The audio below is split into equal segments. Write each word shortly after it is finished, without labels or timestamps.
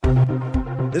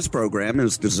This program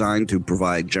is designed to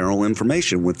provide general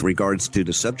information with regards to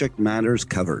the subject matters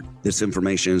covered. This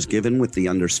information is given with the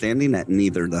understanding that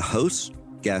neither the hosts,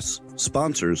 guests,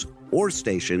 sponsors, or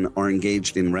station are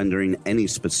engaged in rendering any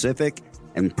specific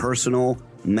and personal,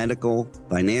 medical,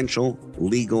 financial,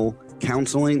 legal,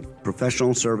 counseling,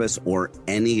 professional service, or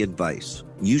any advice.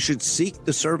 You should seek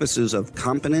the services of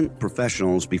competent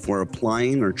professionals before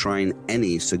applying or trying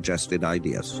any suggested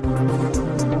ideas.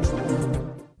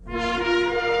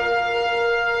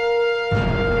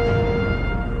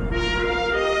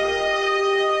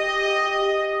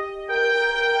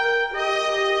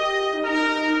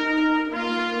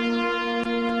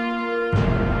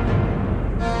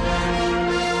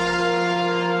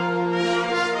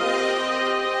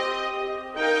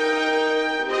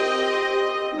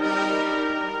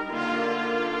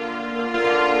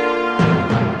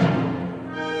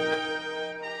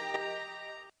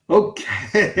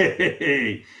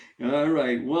 Okay. All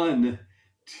right. 1,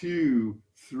 2,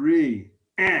 3,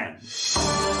 and.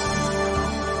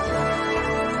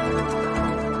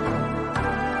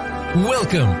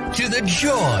 Welcome to The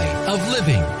Joy of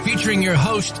Living, featuring your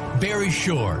host, Barry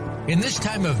Shore. In this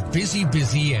time of busy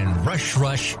and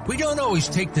rush, we don't always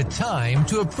take the time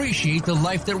to appreciate the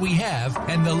life that we have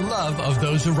and the love of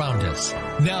those around us.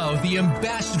 Now, the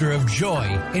ambassador of joy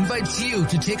invites you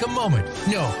to take a moment,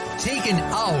 take an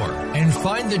hour, and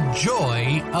find the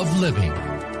joy of living.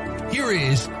 Here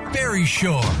is Barry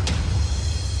Shore.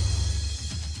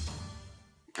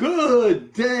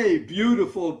 Good day,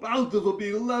 beautiful, bountiful,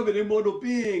 beloved, immortal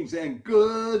beings, and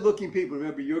good-looking people.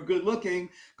 Remember, you're good-looking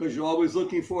because you're always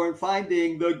looking for and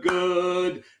finding the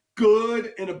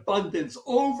good in abundance,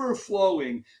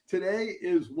 overflowing. Today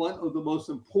is one of the most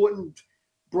important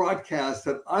broadcasts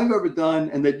that I've ever done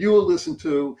and that you will listen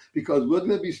to, because we're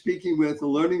going to be speaking with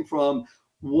and learning from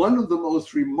one of the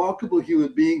most remarkable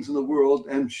human beings in the world,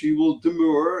 and she will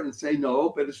demur and say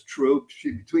no, but it's true.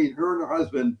 Between her and her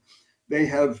husband, they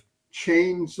have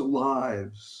changed the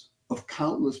lives of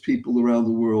countless people around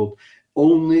the world,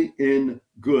 only in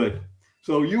good.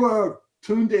 So you are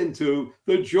tuned into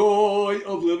The Joy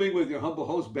of Living with your humble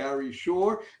host, Barry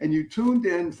Shore, and you tuned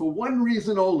in for one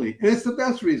reason only, and it's the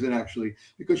best reason, actually,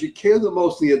 because you care the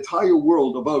most in the entire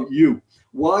world about you,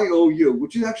 YOU,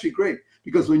 which is actually great.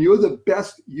 Because when you're the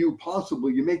best you possible,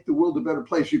 you make the world a better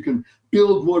place. You can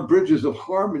build more bridges of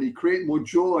harmony, create more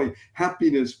joy,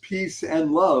 happiness, peace,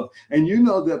 and love. And you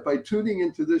know that by tuning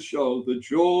into this show, The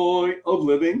Joy of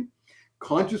Living,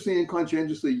 consciously and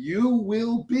conscientiously, you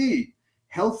will be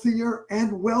healthier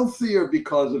and wealthier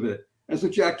because of it. That's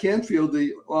what Jack Canfield,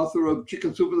 the author of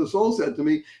Chicken Soup for the Soul, said to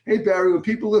me. Hey, Barry, when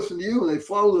people listen to you and they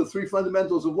follow the 3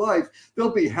 fundamentals of life,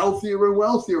 they'll be healthier and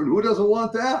wealthier. And who doesn't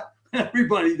want that?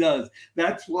 Everybody does.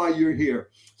 That's why you're here.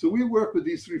 So we work with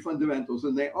these 3 fundamentals,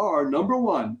 and they are, number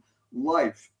 1,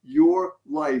 life. Your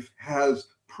life has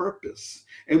purpose.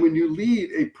 And when you lead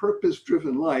a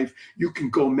purpose-driven life, you can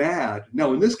go mad.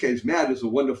 Now, in this case, MAD is a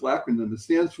wonderful acronym that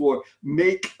stands for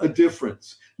make a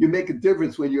difference. You make a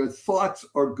difference when your thoughts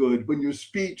are good, when your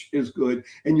speech is good,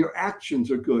 and your actions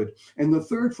are good. And the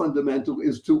 3rd fundamental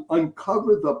is to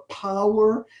uncover the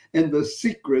power and the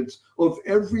secrets of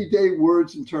everyday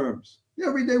words and terms.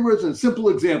 Everyday words. And a simple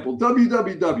example,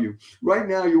 www. Right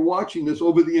now, you're watching this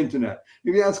over the internet.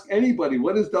 If you ask anybody,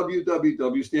 what does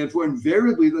www stand for?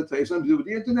 Invariably, they'll tell you something to do with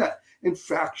the internet. And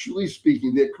factually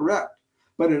speaking, they're correct.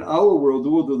 But in our world,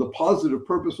 the world of the positive,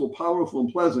 purposeful, powerful,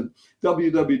 and pleasant,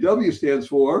 www stands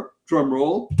for, drum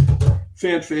roll,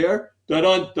 fanfare,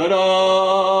 da-da,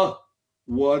 da-da.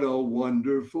 What a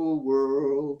wonderful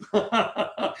world.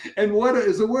 And what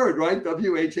is a word, right?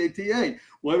 WHATA.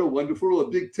 What a wonderful world.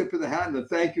 A big tip of the hat and a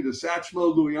thank you to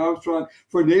Satchmo, Louis Armstrong,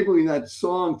 for enabling that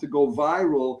song to go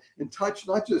viral and touch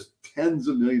not just tens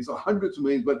of millions or hundreds of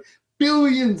millions, but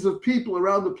billions of people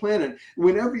around the planet.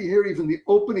 Whenever you hear even the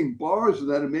opening bars of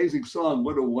that amazing song,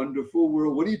 What a Wonderful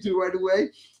World, what do right away?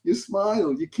 You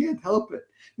smile. You can't help it.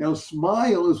 Now,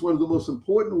 smile is one of the most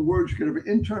important words you can ever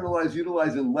internalize,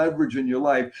 utilize, and leverage in your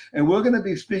life. And we're going to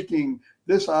be speaking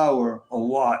this hour a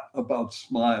lot about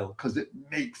smile because it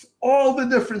makes all the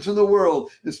difference in the world,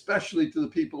 especially to the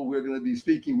people we're going to be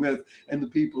speaking with and the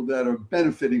people that are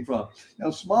benefiting from.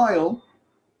 Now, smile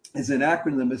is an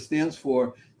acronym that stands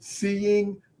for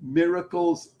Seeing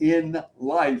Miracles in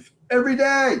Life Every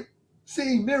Day.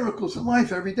 Seeing miracles in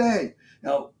life every day.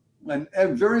 Now, and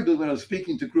invariably when I was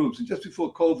speaking to groups, and just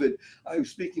before COVID, I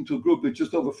was speaking to a group of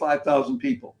just over 5,000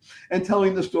 people and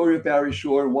telling the story of Barry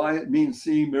Shore and why it means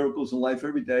seeing miracles in life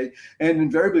every day. And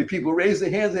invariably people raise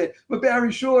their hands and say, but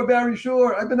Barry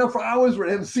Shore, I've been up for hours where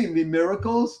I haven't seen any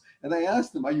miracles. And I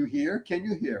asked them, are you here? Can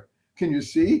you hear? Can you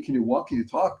see? Can you walk? Can you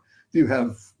talk? Do you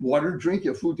have water to drink?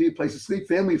 You have food to eat, place to sleep,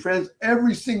 family, friends?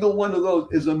 Every single one of those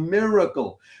is a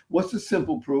miracle. What's the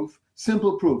simple proof?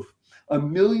 Simple proof.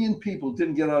 1 million people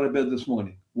didn't get out of bed this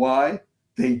morning. Why?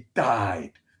 They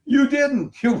died. You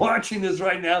didn't. You're watching this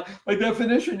right now. By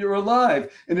definition, you're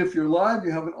alive. And if you're alive, you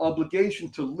have an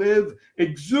obligation to live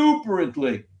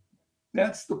exuberantly.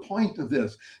 That's the point of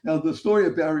this. Now, the story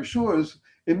of Barry Shores,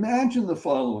 imagine the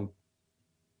following.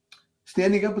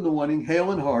 Standing up in the morning,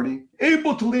 hale and hearty,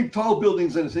 able to leap tall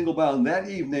buildings in a single bound. That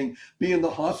evening, be in the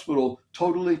hospital,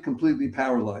 totally, completely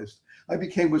paralyzed. I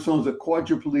became what's known as a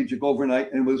quadriplegic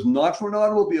overnight, and it was not for an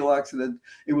automobile accident.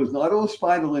 It was not a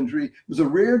spinal injury. It was a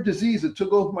rare disease that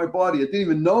took over my body. I didn't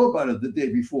even know about it the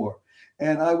day before.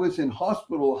 And I was in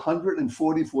hospital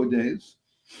 144 days.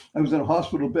 I was in a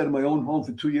hospital bed in my own home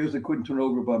for 2 years. I couldn't turn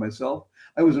over by myself.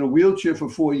 I was in a wheelchair for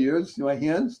 4 years. My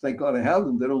hands, thank God I have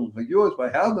them. They don't look like yours,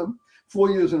 but I have them.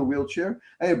 4 years in a wheelchair.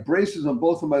 I had braces on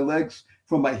both of my legs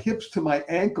from my hips to my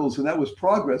ankles, and that was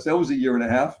progress. That was a year and a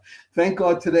half. Thank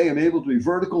God today I'm able to be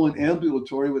vertical and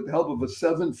ambulatory with the help of a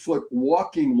 7-foot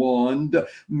walking wand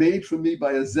made for me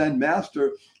by a Zen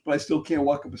master, but I still can't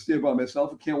walk up a stair by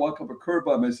myself. I can't walk up a curb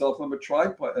by myself. I'm a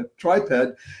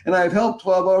tripod, and I have help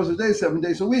 12 hours a day, 7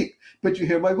 days a week. But you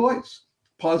hear my voice.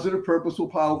 Positive, purposeful,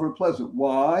 powerful, and pleasant.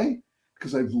 Why?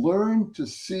 Because I've learned to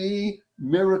see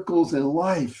miracles in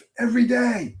life every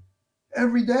day.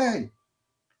 Every day.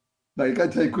 Now, I got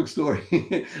to tell you a quick story.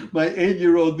 My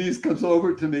 8-year-old niece comes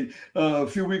over to me a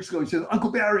few weeks ago and she says, Uncle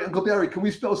Barry, can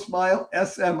we spell smile?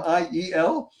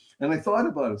 S-M-I-E-L? And I thought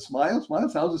about it. Smile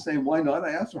sounds the same. Why not?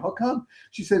 I asked her, how come?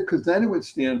 She said, because then it would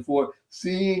stand for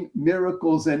seeing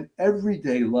miracles in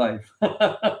everyday life.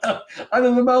 Out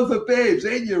of the mouth of babes,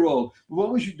 8-year-old.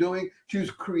 What was she doing? She was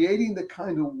creating the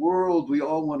kind of world we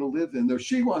all want to live in, or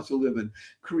she wants to live in.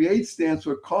 Create stands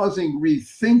for causing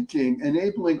rethinking,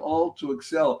 enabling all to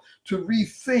excel, to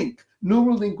rethink.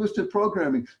 Neurolinguistic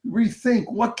programming, rethink,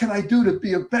 what can I do to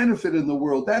be of benefit in the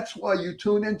world? That's why you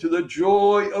tune into the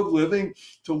joy of living,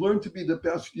 to learn to be the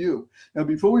best you. Now,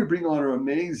 before we bring on our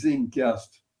amazing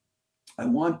guest, I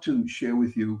want to share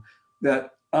with you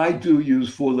that I do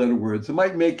use 4-letter words. It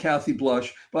might make Kathy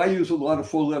blush, but I use a lot of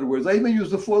 4-letter words. I even use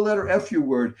the 4-letter FU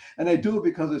word, and I do it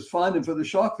because it's fun and for the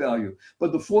shock value.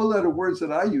 But the 4-letter words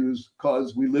that I use,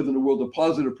 because we live in a world of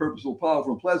positive, purposeful,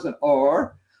 powerful, and pleasant,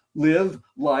 are live,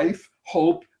 life,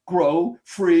 hope, grow,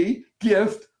 free,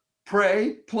 gift,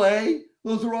 pray, play.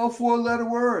 Those are all 4-letter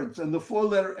words. And the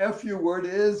 4-letter FU word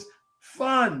is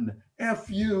fun.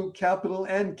 F-U, capital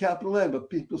N, capital N. But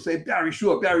people say, Barry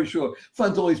Shore.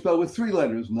 Fun's only spelled with 3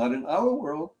 letters. Not in our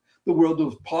world. The world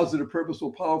of positive,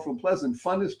 purposeful, powerful, and pleasant.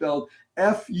 Fun is spelled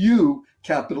F-U,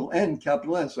 capital N,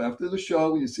 capital N. So after the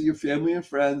show, when you see your family and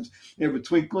friends, you have a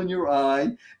twinkle in your eye,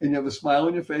 and you have a smile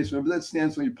on your face. Remember that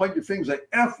stands when you point your fingers like,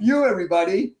 F-U,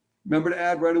 everybody. Remember to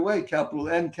add right away, capital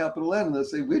N, capital N. And they'll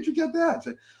say, where'd you get that? I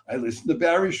say, I listened to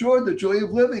Barry Shore, The Joy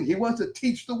of Living. He wants to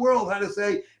teach the world how to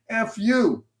say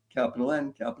F-U, capital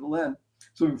N, capital N.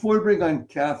 So before we bring on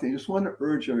Kathy, I just want to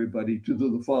urge everybody to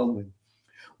do the following.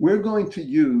 We're going to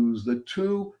use the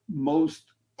 2 most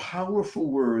powerful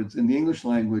words in the English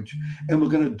language, and we're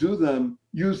going to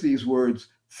use these words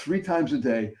 3 times a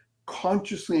day,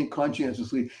 consciously and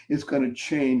conscientiously. It's going to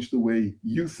change the way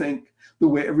you think, the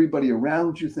way everybody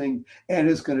around you think, and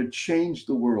it's going to change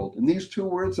the world. And these 2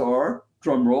 words are,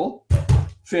 drum roll,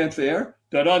 fanfare,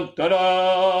 da-dun,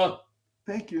 da-da.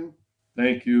 Thank you.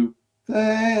 Thank you.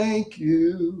 Thank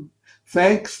you.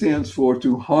 Thank stands for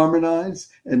to harmonize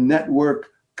and network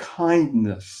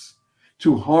kindness.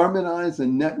 To harmonize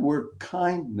and network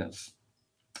kindness.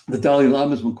 The Dalai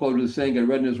Lama has been quoted as saying, I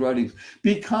read in his writings,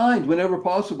 be kind whenever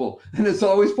possible. And it's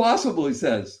always possible, he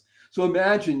says. So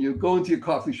imagine you go into your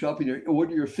coffee shop and you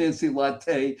order your fancy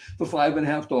latte for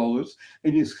 $5.50,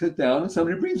 and you sit down and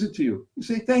somebody brings it to you. You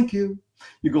say, thank you.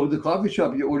 You go to the coffee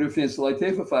shop, you order a fancy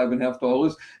latte for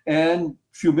 $5.50, and a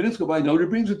few minutes go by, nobody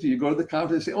brings it to you. You go to the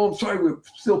counter and say, oh, I'm sorry, we're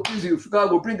still busy. We forgot,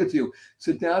 we'll bring it to you.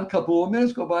 Sit down, a couple more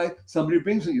minutes go by, somebody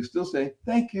brings it. You still say,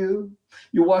 thank you.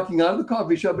 You're walking out of the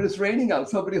coffee shop and it's raining out.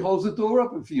 Somebody holds the door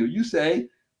open for you. You say,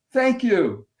 thank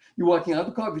you. You're walking out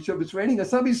of the coffee shop, it's raining out.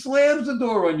 Somebody slams the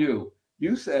door on you.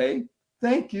 You say,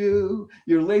 thank you.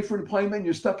 You're late for an appointment,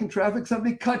 you're stuck in traffic,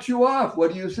 somebody cuts you off.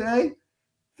 What do you say?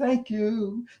 Thank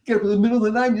you. Get up in the middle of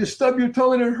the night and you stub your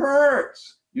toe and it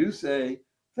hurts. You say,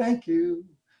 thank you.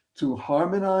 To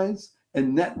harmonize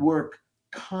and network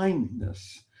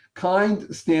kindness.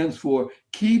 Kind stands for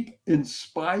keep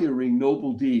inspiring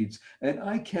noble deeds. And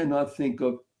I cannot think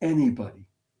of anybody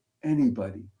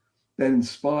that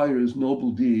inspires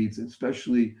noble deeds,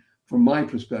 especially from my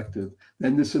perspective,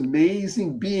 than this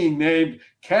amazing being named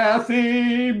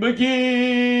Kathy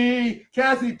McGee.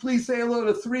 Kathy, please say hello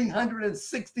to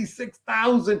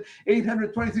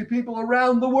 366,823 people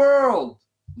around the world.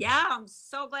 Yeah, I'm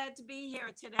so glad to be here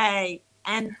today.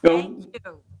 And Well, thank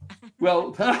you.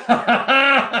 Well,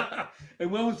 and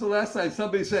when was the last time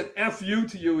somebody said F you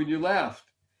to you and you laughed?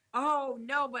 Oh,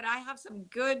 no, but I have some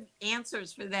good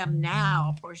answers for them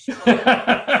now, for sure.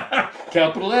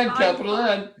 Capital N, capital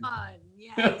N. Fun,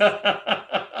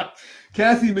 yes.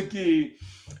 Kathy McGee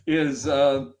is,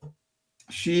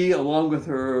 she, along with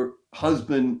her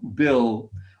husband,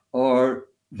 Bill, are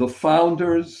the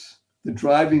founders, the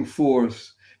driving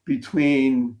force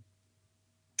between,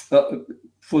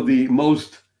 for the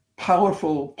most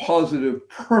powerful, positive,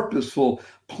 purposeful,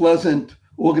 pleasant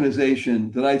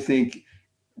organization that I think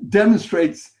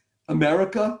demonstrates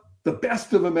America, the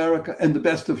best of America and the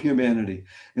best of humanity.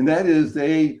 And that is,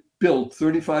 they built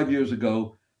 35 years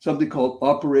ago something called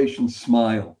Operation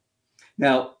Smile.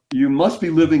 Now, you must be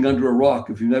living under a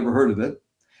rock if you've never heard of it.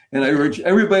 And I urge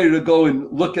everybody to go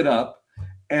and look it up.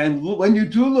 And when you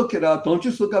do look it up, don't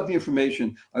just look up the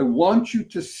information. I want you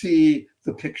to see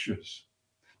the pictures,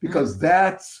 because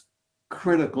that's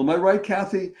critical. Am I right,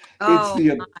 Kathy? It's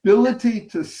the ability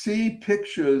to see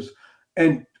pictures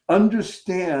and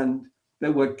understand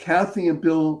that what Kathy and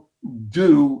Bill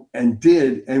do and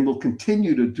did and will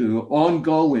continue to do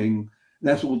ongoing, and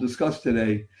that's what we'll discuss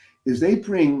today, is they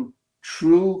bring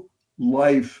true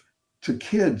life to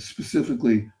kids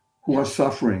specifically who are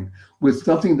suffering with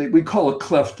something that we call a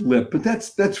cleft lip, but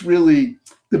that's really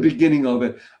the beginning of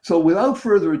it. So without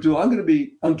further ado, I'm going to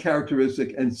be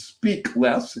uncharacteristic and speak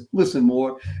less, listen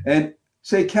more, and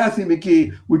say, Kathy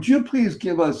McGee, would you please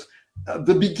give us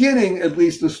the beginning, at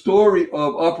least the story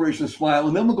of Operation Smile,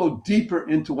 and then we'll go deeper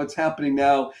into what's happening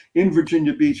now in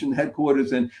Virginia Beach and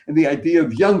headquarters, and the idea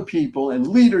of young people and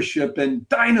leadership and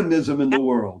dynamism in the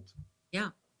world. Yeah.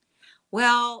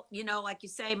 Well, you know, like you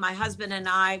say, my husband and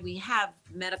I, we have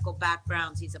medical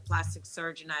backgrounds. He's a plastic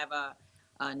surgeon. I have a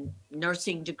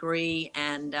nursing degree,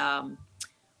 and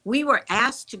we were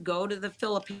asked to go to the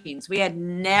Philippines. We had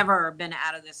never been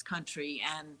out of this country,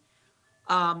 and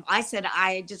I said,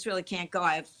 I just really can't go.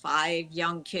 I have 5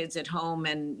 young kids at home,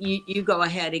 and you go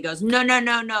ahead. He goes,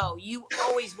 no. You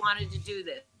always wanted to do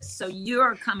this, so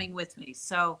you're coming with me.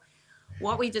 So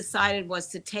what we decided was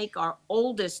to take our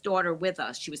oldest daughter with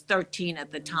us. She was 13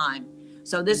 at the time.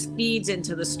 So this feeds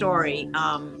into the story.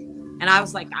 And I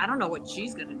was like, I don't know what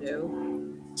she's going to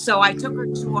do. So I took her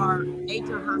to our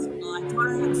major hospital. I taught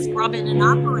her how to scrub in an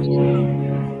operating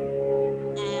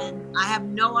room. And I have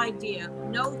no idea,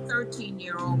 no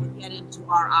 13-year-old would get into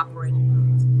our operating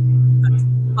rooms.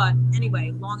 But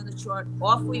anyway, long and the short,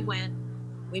 off we went.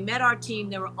 We met our team.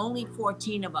 There were only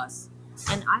 14 of us.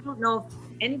 And I don't know if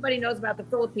anybody knows about the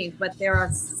Philippines, but there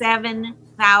are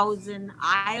 7,000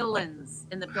 islands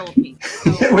in the Philippines.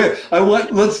 So,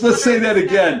 let's say that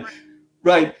again.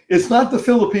 Right. It's not the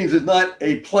Philippines. It's not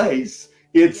a place.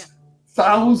 It's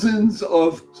thousands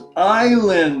of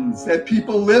islands that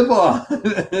people live on.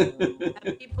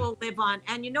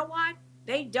 And you know what?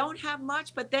 They don't have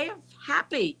much, but they are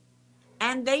happy.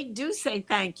 And they do say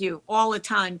thank you all the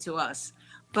time to us.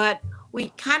 But we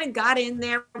kind of got in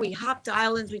there. We hopped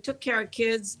islands. We took care of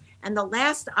kids. And the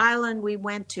last island we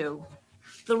went to,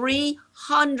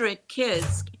 300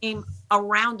 kids came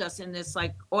around us in this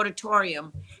like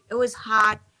auditorium. It was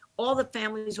hot. All the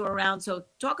families were around. So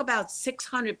talk about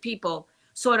 600 people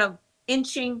sort of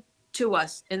inching to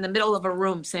us in the middle of a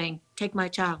room saying, take my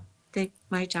child, take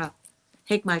my child,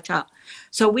 take my child.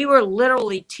 So we were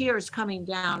literally tears coming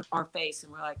down our face.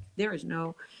 And we're like,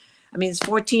 it's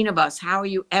 14 of us. How are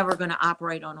you ever going to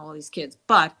operate on all these kids?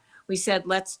 But we said,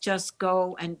 let's just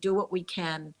go and do what we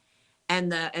can. And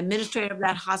the administrator of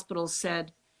that hospital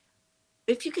said,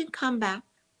 if you can come back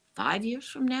 5 years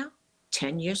from now,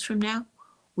 10 years from now,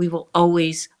 we will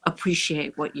always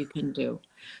appreciate what you can do.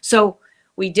 So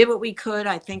we did what we could,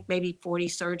 I think maybe 40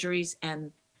 surgeries.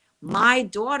 And my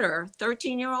daughter,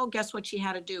 13-year-old, guess what she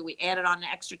had to do? We added on an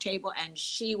extra table, and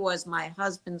she was my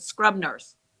husband's scrub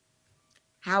nurse.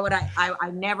 How would I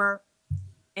never,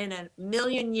 in a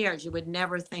million years, you would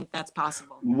never think that's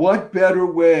possible. What better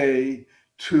way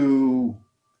to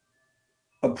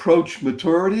approach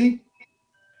maturity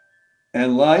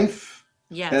and life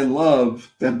and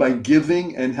love than by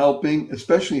giving and helping,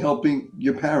 especially helping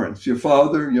your parents, your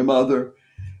father, your mother,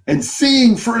 and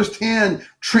seeing firsthand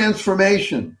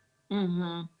transformation.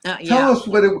 Mm-hmm. Tell us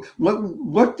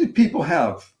what did people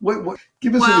have? What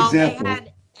give us an example. They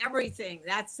had everything.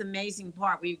 That's the amazing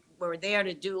part. We were there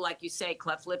to do, like you say,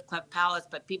 cleft lip, cleft palate,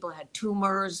 but people had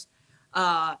tumors.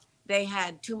 They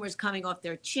had tumors coming off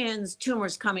their chins,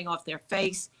 tumors coming off their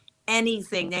face,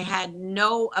 anything. They had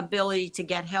no ability to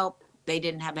get help. They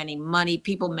didn't have any money.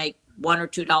 People make $1 or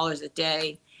 $2 a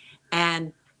day.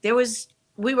 And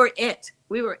we were it.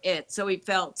 We were it. So we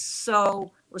felt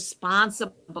so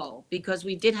responsible because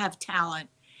we did have talent.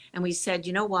 And we said,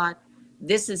 you know what?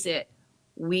 This is it.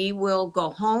 We will go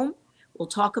home. We'll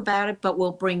talk about it, but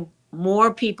we'll bring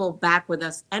more people back with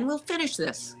us and we'll finish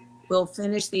this. We'll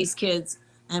finish these kids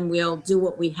and we'll do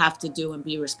what we have to do and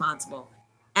be responsible.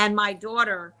 And my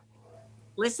daughter,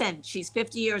 listen, she's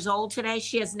 50 years old today.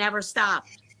 She has never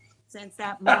stopped since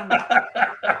that moment.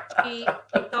 She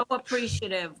is so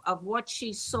appreciative of what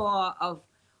she saw, of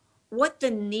what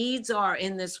the needs are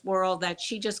in this world, that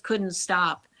she just couldn't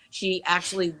stop. She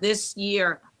actually this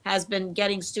year has been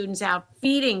getting students out,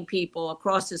 feeding people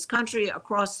across this country,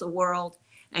 across the world,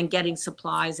 and getting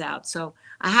supplies out. So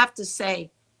I have to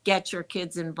say, get your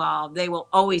kids involved. They will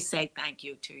always say thank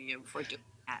you to you for doing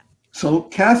that. So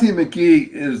Kathy McGee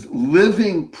is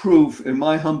living proof, in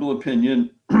my humble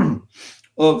opinion,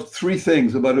 of three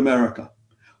things about America.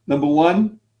 Number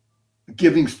one,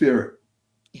 giving spirit.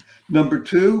 Yeah. Number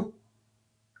two,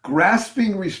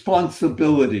 grasping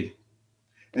responsibility.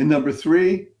 And number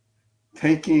three,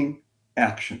 taking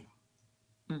action.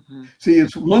 Mm-hmm. See,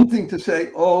 it's one thing to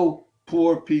say, oh,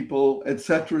 poor people, et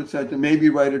cetera, maybe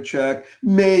write a check,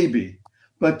 maybe.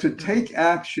 But to take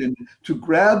action, to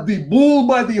grab the bull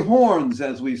by the horns,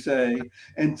 as we say,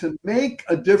 and to make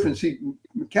a difference. See,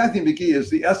 Kathy McGee is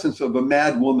the essence of a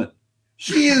mad woman.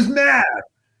 She is mad.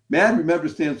 MAD, remember,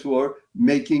 stands for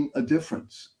making a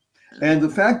difference. And the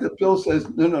fact that Bill says,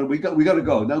 no, we got to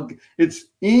go. Now, it's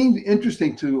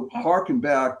interesting to harken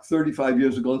back 35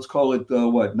 years ago. Let's call it,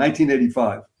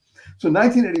 1985. So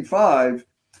 1985,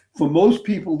 for most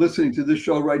people listening to this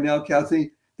show right now,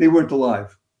 Kathy, they weren't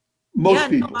alive. Most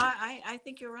people. No, I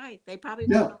think you're right. They probably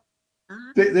Yeah. weren't.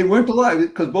 Uh-huh. They weren't alive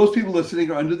because most people listening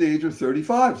are under the age of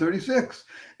 35, 36.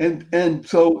 And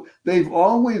so they've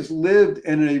always lived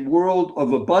in a world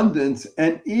of abundance.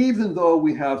 And even though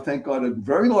we have, thank God, a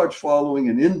very large following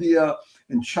in India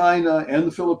and China and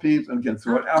the Philippines, and again,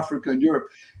 throughout Africa and Europe,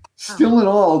 still in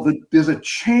all, there's a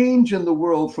change in the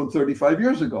world from 35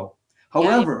 years ago.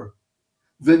 However,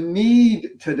 the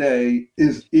need today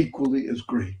is equally as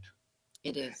great.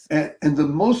 It is. And the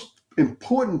most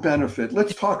important benefit,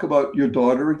 let's talk about your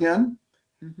daughter again,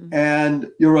 Mm-hmm. and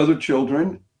your other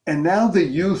children, and now the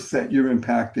youth that you're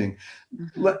impacting.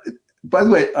 Mm-hmm. By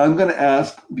the way, I'm going to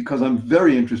ask, because I'm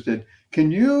very interested, can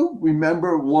you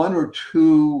remember one or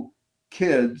two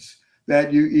kids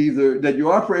that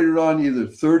you operated on either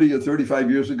 30 or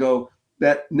 35 years ago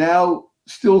that now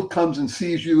still comes and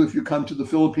sees you if you come to the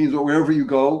Philippines or wherever you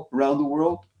go around the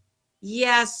world?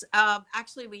 Yes,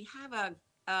 actually, we have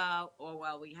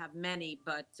we have many,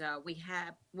 but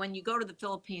when you go to the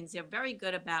Philippines, they're very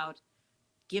good about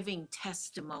giving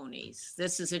testimonies.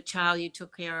 This is a child you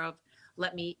took care of.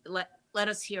 Let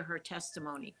us hear her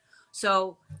testimony.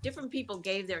 So different people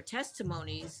gave their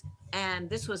testimonies, and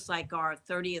this was like our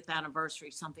 30th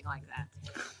anniversary, something like that.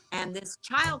 And this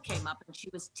child came up, and she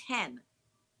was 10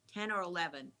 or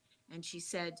 11, and she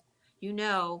said,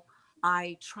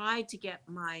 I tried to get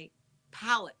my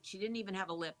palate. She didn't even have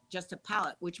a lip, just a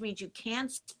palate, which means you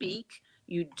can't speak,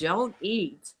 you don't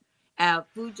eat,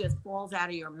 food just falls out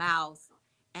of your mouth.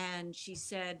 And she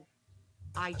said,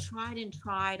 I tried and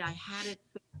tried. I had it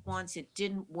once, it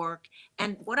didn't work.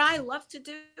 And what I love to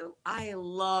do, I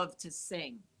love to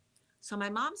sing. So my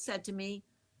mom said to me,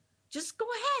 just go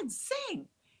ahead, sing.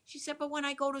 She said, but when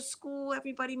I go to school,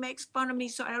 everybody makes fun of me.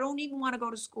 So I don't even want to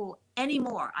go to school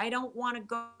anymore. I don't want to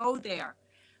go there.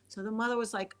 So the mother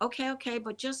was like, okay,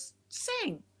 but just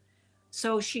sing.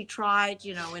 So she tried,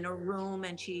 in a room,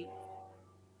 and she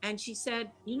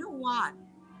said, you know what?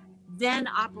 Then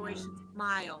Operation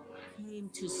Smile came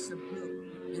to Cebu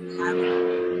in Laos.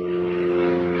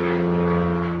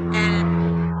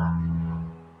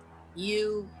 And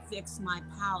you fixed my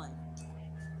palate.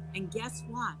 And guess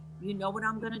what? You know what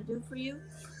I'm going to do for you?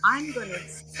 I'm going to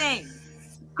sing.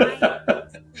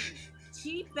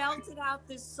 She belted out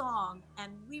this song,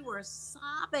 and we were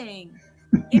sobbing.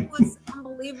 It was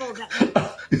unbelievable.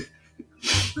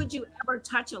 Could you ever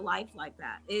touch a life like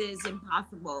that? It is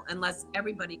impossible unless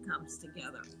everybody comes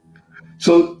together.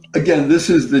 So again, this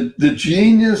is the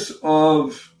genius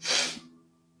of,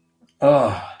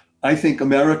 I think,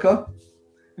 America.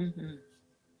 Mm-hmm.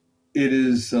 It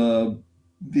is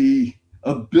the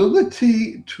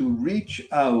ability to reach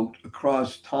out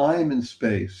across time and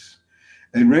space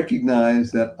and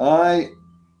recognize that I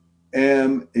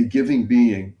am a giving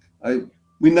being. The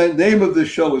name of this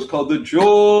show is called The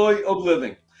Joy of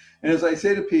Living. And as I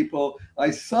say to people,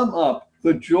 I sum up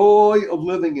the joy of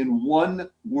living in one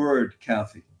word,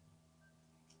 Kathy: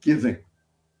 giving.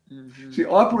 Mm-hmm. See,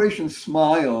 Operation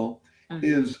Smile Mm-hmm.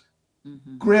 is,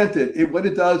 Mm-hmm. granted, what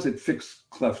it does, it fixes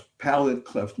cleft palate,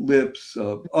 cleft lips,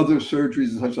 other surgeries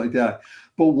and such like that.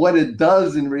 But what it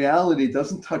does in reality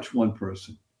doesn't touch one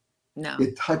person. No.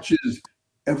 It touches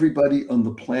everybody on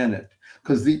the planet,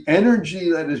 because the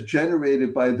energy that is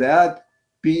generated by that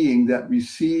being that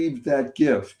received that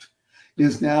gift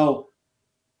is now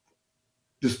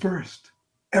dispersed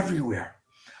everywhere.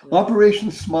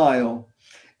 Operation Smile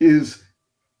is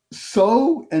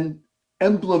so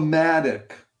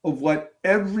emblematic of what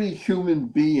every human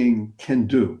being can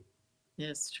do.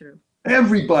 It's true.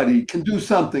 Everybody can do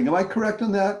something. Am I correct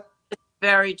on that?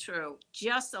 Very true.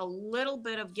 Just a little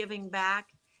bit of giving back.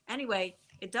 Anyway,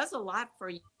 it does a lot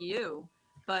for you,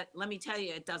 but let me tell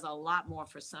you, it does a lot more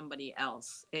for somebody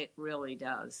else. It really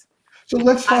does. So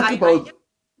let's talk about.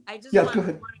 I just Yeah, want, go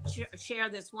ahead. want to share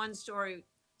this one story,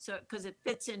 so because it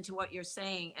fits into what you're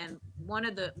saying. And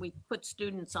we put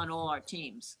students on all our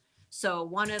teams. So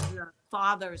one of the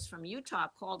fathers from Utah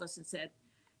called us and said,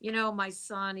 my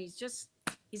son,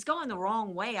 he's going the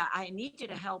wrong way. I need you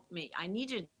to help me. I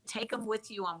need you to take him with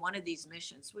you on one of these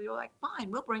missions. We were like, fine,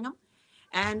 we'll bring him.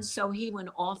 And so he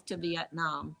went off to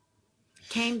Vietnam,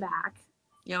 came back.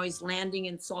 He's landing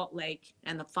in Salt Lake,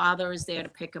 and the father is there to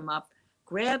pick him up,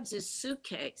 grabs his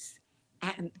suitcase.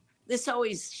 And this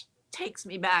always takes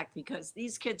me back because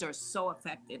these kids are so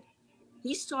affected.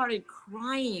 He started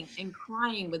crying and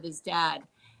crying with his dad.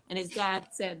 And his dad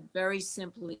said very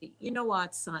simply, you know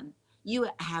what, son? You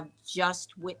have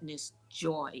just witnessed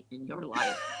joy in your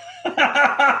life.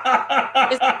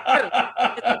 It's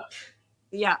true.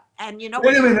 Yeah. And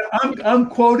Wait a minute. I'm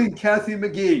quoting Kathy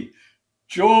McGee.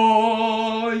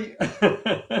 Joy.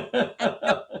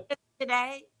 And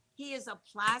today, he is a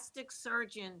plastic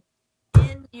surgeon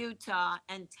in Utah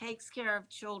and takes care of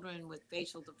children with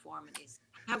facial deformities.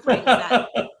 How great is that?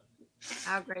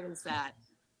 How great is that?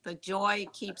 The joy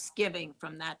keeps giving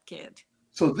from that kid.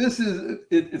 So it's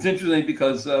interesting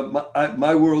because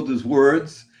my world is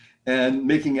words and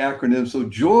making acronyms. So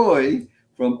joy,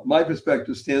 from my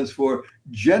perspective, stands for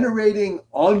generating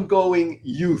ongoing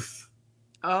youth.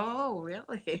 Oh,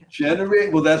 really?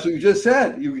 Well, that's what you just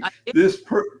said.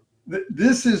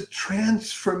 This is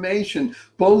transformation,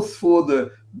 both for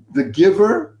the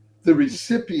giver, the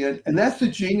recipient, and that's the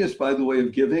genius, by the way,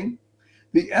 of giving.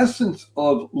 The essence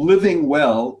of living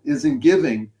well is in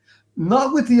giving,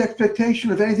 not with the expectation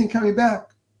of anything coming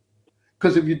back.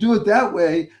 Because if you do it that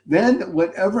way, then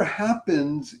whatever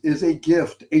happens is a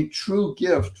gift, a true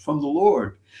gift from the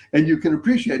Lord. And you can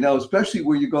appreciate now, especially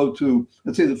where you go to,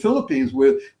 let's say, the Philippines,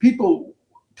 where people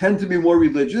tend to be more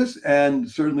religious, and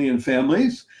certainly in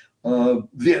families,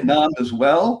 Vietnam as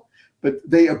well, but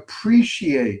they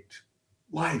appreciate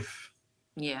life.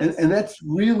 Yes. And that's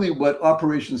really what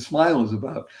Operation Smile is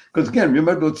about. Because again,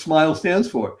 remember what SMILE stands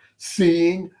for: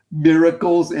 seeing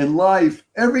miracles in life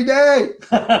every day.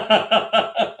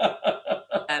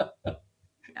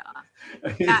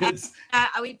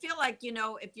 We feel like,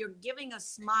 if you're giving a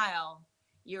smile,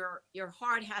 your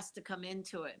heart has to come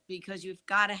into it, because you've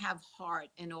got to have heart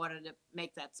in order to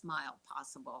make that smile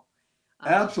possible.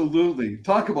 Absolutely.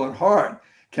 Talk about heart.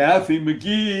 Kathy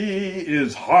McGee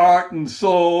is heart and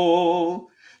soul.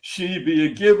 She be a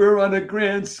giver on a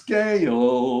grand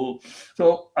scale.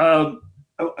 So I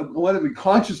want to be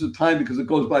conscious of time because it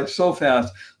goes by so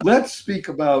fast. Let's speak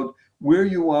about where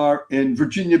you are in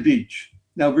Virginia Beach.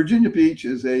 Now, Virginia Beach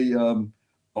is a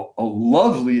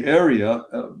lovely area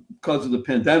because of the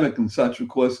pandemic and such. Of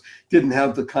course, didn't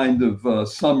have the kind of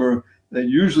summer they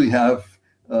usually have.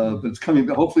 But it's coming.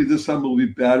 Hopefully this summer will be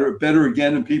better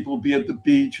again, and people will be at the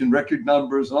beach in record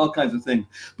numbers and all kinds of things.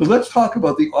 But let's talk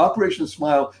about the Operation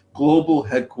Smile Global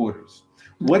Headquarters,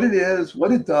 what it is,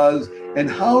 what it does, and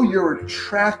how you're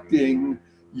attracting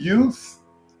youth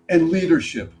and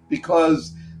leadership,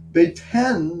 because they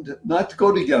tend not to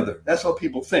go together. That's how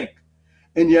people think.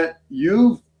 And yet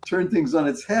you've turned things on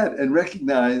its head and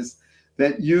recognized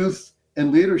that youth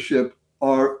and leadership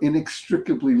are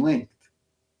inextricably linked.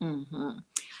 Mm-hmm.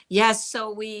 Yes.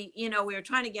 So we were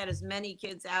trying to get as many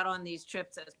kids out on these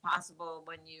trips as possible.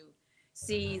 When you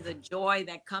see the joy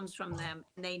that comes from them,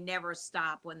 and they never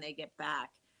stop when they get back.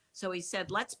 So we said,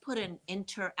 let's put an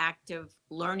interactive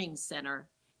learning center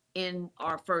in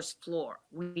our first floor.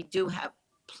 We do have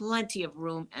plenty of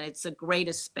room, and it's the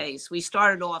greatest space. We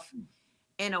started off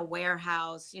in a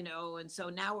warehouse, and so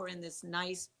now we're in this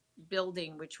nice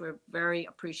building, which we're very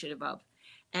appreciative of.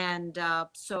 And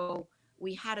so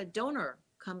we had a donor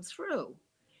come through,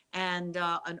 and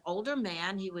an older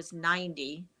man, he was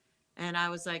 90, And I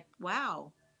was like,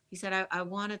 wow. He said, I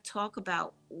want to talk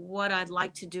about what I'd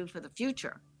like to do for the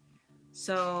future.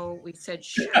 So we said,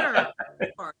 sure.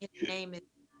 His name is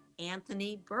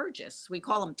Anthony Burgess. We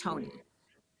call him Tony.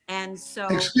 And so,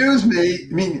 Excuse me,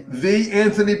 I mean the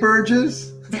Anthony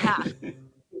Burgess? yeah,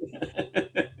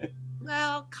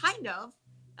 well, kind of.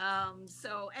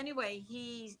 So anyway,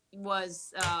 he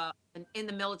was in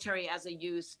the military as a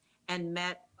youth and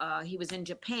met, he was in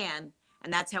Japan,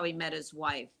 and that's how he met his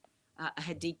wife,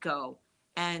 Hideko.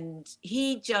 And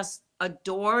he just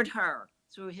adored her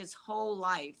through his whole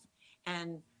life.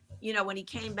 And, you know, when he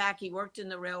came back, he worked in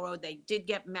the railroad. They did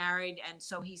get married. And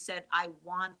so he said, I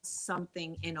want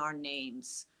something in our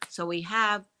names. So we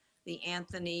have the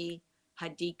Anthony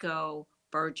Hideko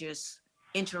Burgess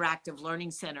Interactive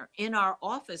Learning Center in our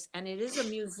office, and it is a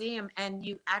museum, and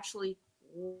you actually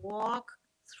walk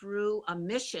through a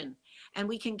mission, and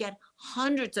we can get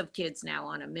hundreds of kids now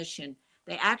on a mission.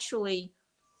 They actually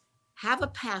have a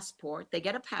passport, they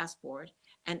get a passport,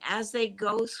 and as they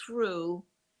go through,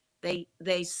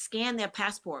 they scan their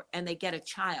passport and they get a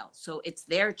child, so it's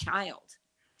their child,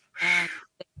 and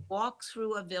they walk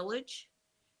through a village,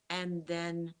 and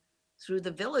then through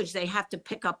the village, they have to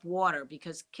pick up water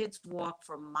because kids walk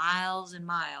for miles and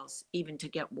miles even to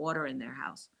get water in their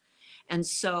house. And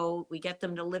so we get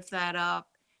them to lift that up,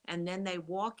 and then they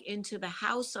walk into the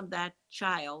house of that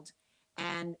child,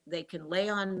 and they can lay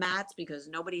on mats because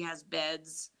nobody has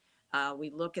beds. We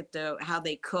look at how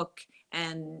they cook,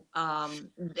 and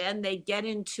then they get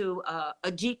into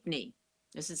a jeepney.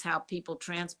 This is how people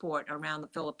transport around the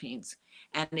Philippines.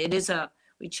 And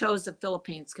we chose the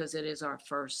Philippines because it is our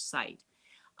first site.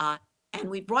 And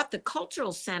we brought the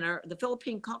Cultural Center, the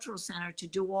Philippine Cultural Center, to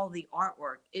do all the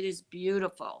artwork. It is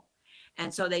beautiful.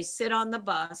 And so they sit on the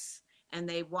bus and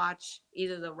they watch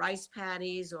either the rice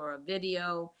paddies or a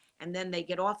video, and then they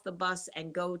get off the bus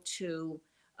and go to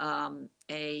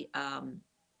a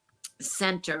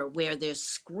center where there's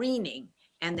screening,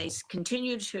 and they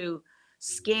continue to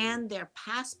scan their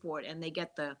passport, and they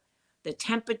get the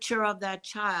temperature of that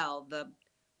child, the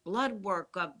blood work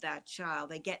of that child.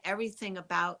 They get everything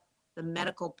about the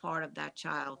medical part of that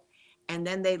child. And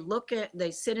then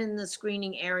they sit in the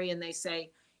screening area and they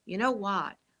say, you know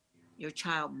what? Your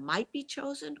child might be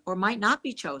chosen or might not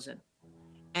be chosen.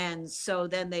 And so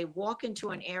then they walk into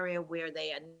an area where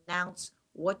they announce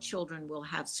what children will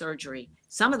have surgery.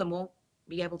 Some of them won't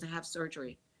be able to have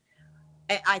surgery.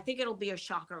 I think it'll be a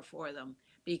shocker for them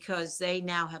because they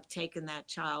now have taken that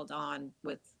child on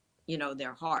with,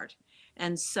 their heart.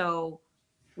 And so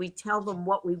we tell them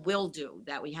what we will do,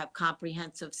 that we have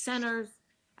comprehensive centers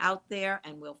out there,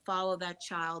 and we'll follow that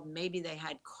child. Maybe they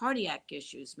had cardiac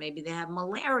issues. Maybe they have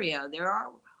malaria. There are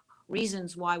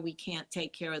reasons why we can't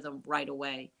take care of them right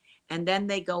away. And then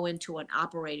they go into an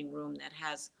operating room that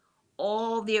has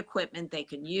all the equipment they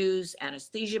can use,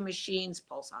 anesthesia machines,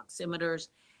 pulse oximeters,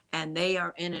 and they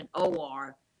are in an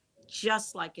OR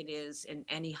just like it is in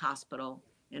any hospital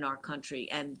in our country,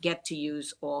 and get to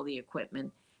use all the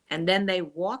equipment. And then they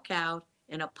walk out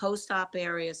in a post-op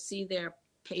area, see their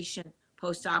patient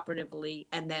post-operatively,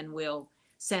 and then we'll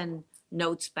send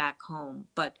notes back home.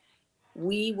 But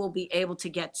we will be able to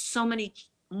get so many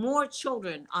more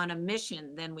children on a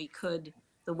mission than we could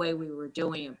the way we were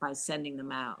doing it by sending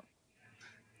them out.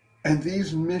 And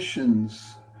these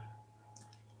missions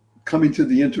coming to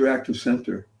the Interactive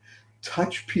Center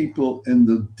touch people in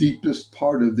the deepest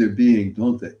part of their being,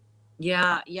 don't they?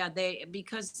 Yeah,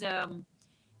 because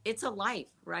it's a life,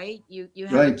 right? You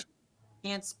have right.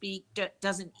 Can't speak,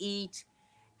 doesn't eat,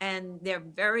 and they're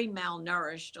very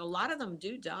malnourished. A lot of them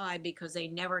do die because they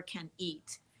never can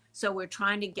eat. So we're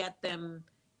trying to get them,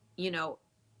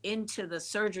 into the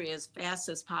surgery as fast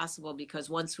as possible, because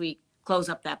once we close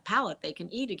up that palate, they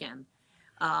can eat again.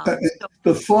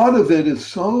 The thought of it is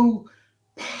so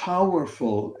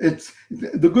powerful.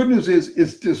 The good news is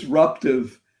it's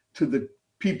disruptive to the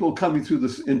people coming through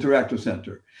this Interactive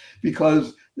Center,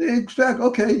 because they expect,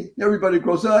 okay, everybody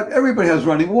grows up, everybody has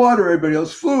running water, everybody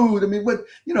has food. I mean,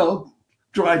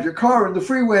 drive your car in the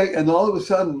freeway, and all of a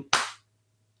sudden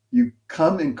you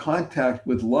come in contact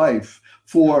with life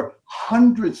for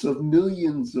hundreds of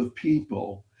millions of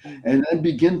people, and then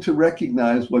begin to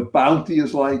recognize what bounty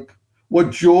is like,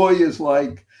 what joy is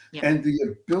like, and the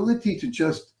ability to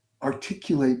just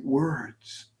articulate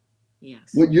words.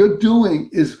 Yes. What you're doing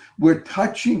is we're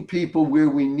touching people where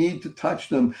we need to touch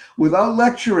them without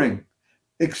lecturing,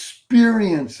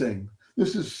 experiencing.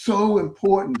 This is so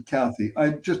important, Kathy.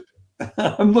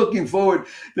 I'm looking forward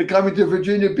to coming to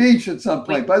Virginia Beach at some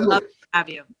point. By the way, have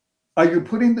you? Are you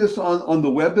putting this on the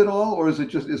web at all, or is it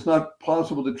just, it's not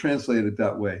possible to translate it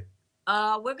that way?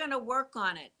 We're going to work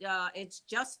on it. It's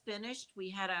just finished. We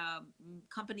had a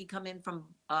company come in from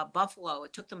Buffalo.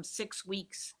 It took them 6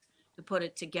 weeks to put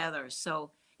it together.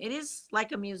 So it is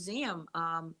like a museum.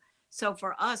 So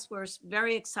for us, we're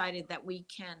very excited that we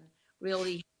can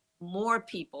really more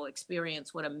people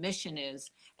experience what a mission is.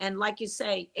 And like you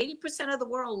say, 80% of the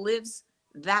world lives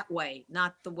that way,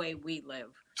 not the way we live.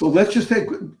 So let's just take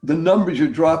the numbers you're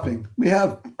dropping. We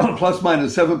have plus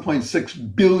minus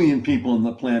 7.6 billion people on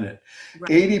the planet.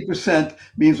 Right. 80%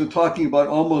 means we're talking about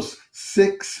almost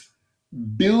 6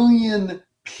 billion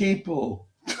people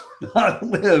do not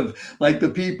live like the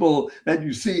people that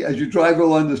you see as you drive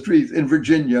along the streets in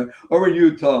Virginia or in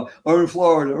Utah or in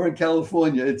Florida or in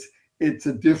California. It's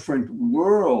a different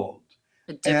world.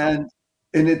 And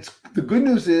it's the good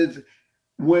news is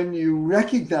when you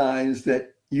recognize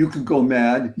that you can go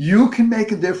mad, you can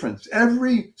make a difference.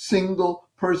 Every single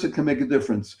person can make a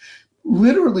difference,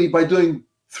 literally by doing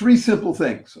 3 simple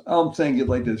things. I'm saying it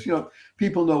like this.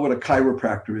 People know what a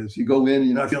chiropractor is. You go in,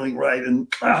 you're not feeling right, and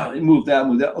you move that.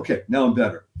 Okay, now I'm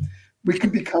better. We can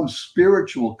become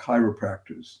spiritual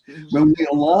chiropractors. When we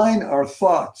align our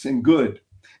thoughts in good,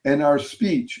 and our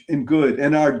speech in good,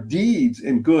 and our deeds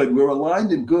in good, we're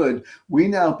aligned in good, we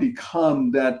now become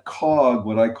that cog,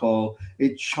 what I call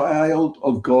a child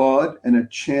of God and a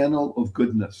channel of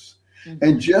goodness.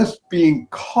 And just being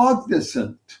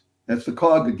cognizant, that's the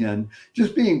cog again,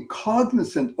 just being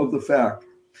cognizant of the fact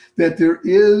that there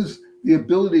is the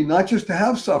ability not just to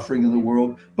have suffering in the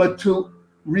world, but to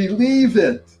relieve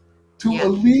it, to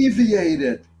alleviate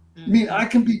it. I mean, I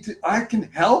can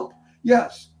help,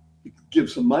 yes. Give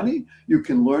some money. You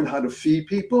can learn how to feed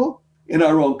people in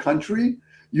our own country.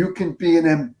 You can be an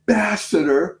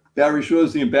ambassador. Barry Shore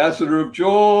is the ambassador of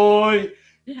joy.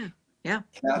 Yeah.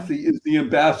 Kathy is the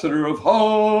ambassador of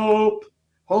hope.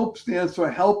 Hope stands for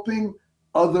helping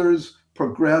others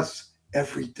progress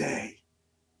every day.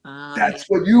 That's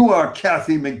what you are,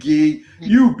 Kathy McGee.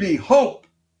 You be hope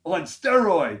on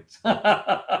steroids.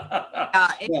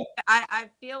 I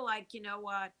feel like,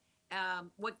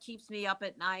 what keeps me up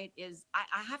at night is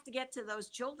I have to get to those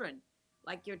children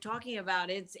like you're talking about.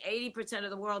 It's 80% of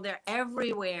the world. They're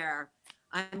everywhere.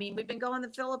 I mean, we've been going to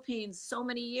the Philippines so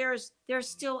many years. They're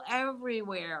still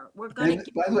everywhere. We're going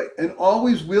to. By the way, and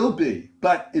always will be.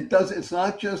 But it's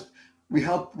not just we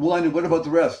help one and what about the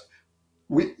rest?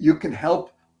 You can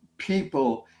help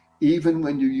people even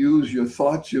when you use your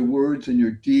thoughts, your words, and your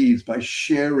deeds by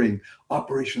sharing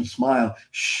Operation Smile,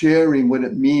 sharing what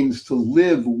it means to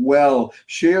live well.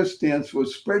 SHARE stands for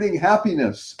spreading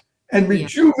happiness and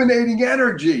rejuvenating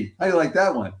energy. How do you like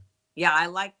that one? Yeah, I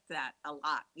like that a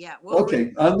lot. Yeah.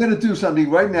 Okay, I'm going to do something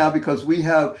right now because we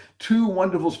have 2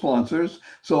 wonderful sponsors.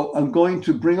 So I'm going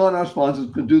to bring on our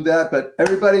sponsors to do that. But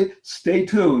everybody, stay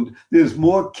tuned. There's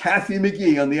more Kathy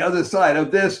McGee on the other side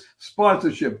of this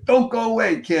sponsorship. Don't go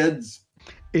away, kids.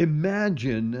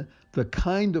 Imagine the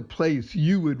kind of place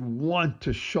you would want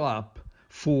to shop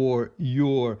for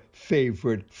your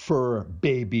favorite fur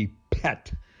baby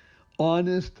pet.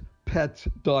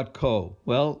 HonestPets.co.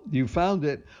 Well, you found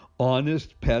it.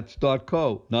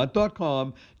 HonestPets.co, not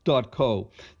 .com,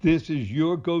 .co. This is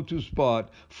your go-to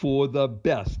spot for the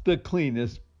best, the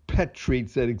cleanest pet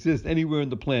treats that exist anywhere on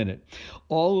the planet.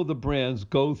 All of the brands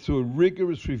go through a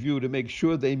rigorous review to make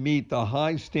sure they meet the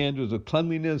high standards of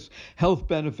cleanliness, health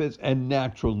benefits, and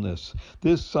naturalness.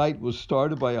 This site was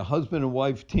started by a husband and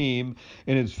wife team,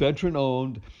 and it's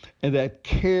veteran-owned, and that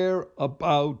care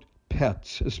about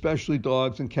pets, especially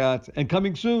dogs and cats, and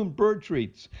coming soon, bird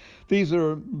treats. These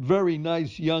are very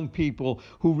nice young people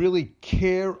who really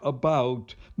care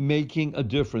about making a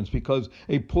difference because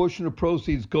a portion of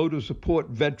proceeds go to support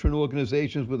veteran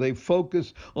organizations with a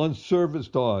focus on service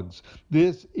dogs.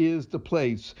 This is the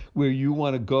place where you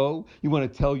want to go. You want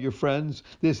to tell your friends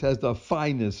this has the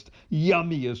finest,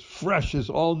 yummiest, freshest,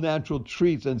 all-natural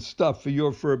treats and stuff for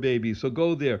your fur baby. So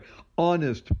go there,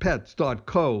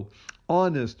 honestpets.co.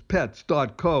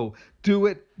 honestpets.co. Do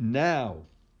it now.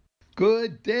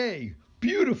 Good day,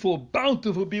 beautiful,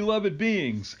 bountiful, beloved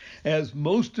beings. As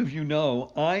most of you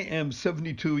know, I am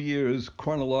 72 years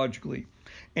chronologically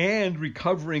and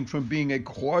recovering from being a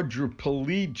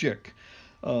quadriplegic.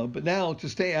 But now to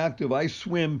stay active, I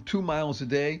swim 2 miles a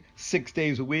day, 6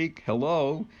 days a week.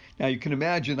 Hello. Now you can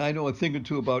imagine I know a thing or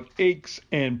two about aches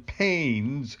and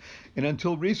pains. And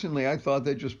until recently, I thought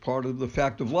they're just part of the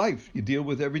fact of life you deal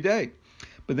with every day.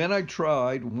 But then I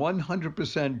tried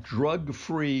 100%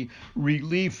 drug-free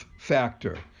Relief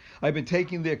Factor. I've been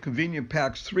taking their convenient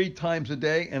packs 3 times a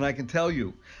day, and I can tell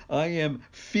you, I am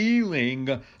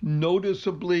feeling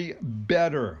noticeably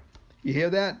better. You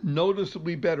hear that?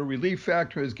 Noticeably better. Relief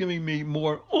Factor is giving me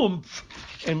more oomph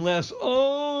and less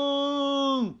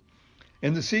oh.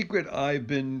 And the secret, I've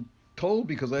been told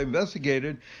because I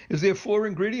investigated, is there are 4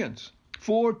 ingredients.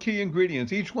 4 key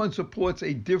ingredients. Each one supports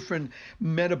a different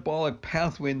metabolic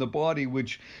pathway in the body,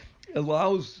 which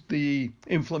allows the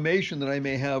inflammation that I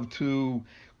may have to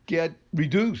get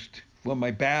reduced for my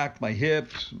back, my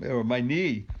hips, or my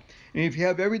knee. And if you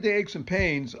have everyday aches and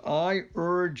pains, I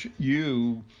urge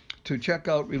you to check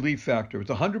out Relief Factor.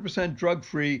 It's 100%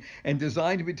 drug-free and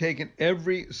designed to be taken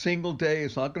every single day.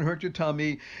 It's not going to hurt your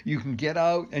tummy. You can get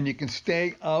out and you can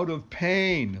stay out of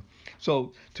pain.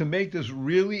 So to make this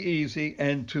really easy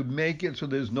and to make it so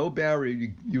there's no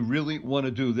barrier, you really want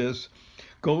to do this,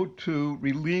 go to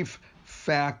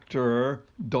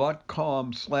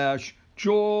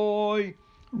relieffactor.com/joy,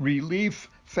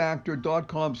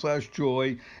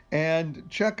 relieffactor.com/joy, and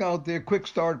check out their quick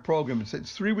start program. It's a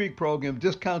 3-week program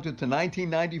discounted to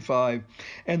 $19.95,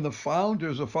 and the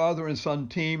founders, a father and son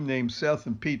team named Seth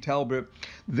and Pete Talbot,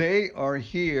 they are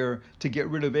here to get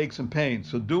rid of aches and pains.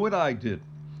 So do what I did.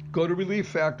 Go to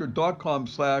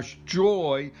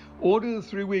relieffactor.com/joy, order the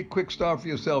 3-week quick start for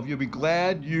yourself. You'll be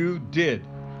glad you did.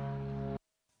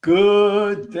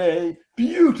 Good day,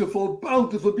 beautiful,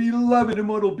 bountiful, beloved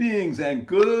immortal beings, and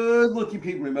good-looking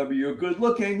people. Remember, you're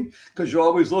good-looking because you're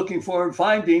always looking for and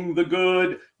finding the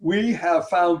good. We have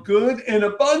found good in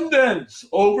abundance,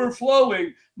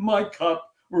 overflowing. My cup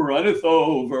runneth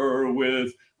over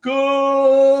with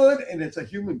good. And it's a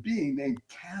human being named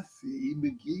Kathy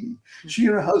McGee. She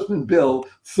and her husband, Bill,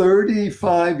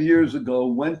 35 years ago,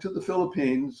 went to the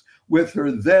Philippines with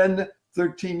her then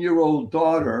 13-year-old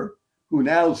daughter, who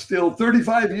now still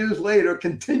 35 years later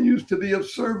continues to be of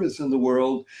service in the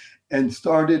world, and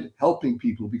started helping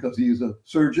people because he is a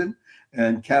surgeon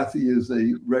and Kathy is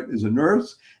a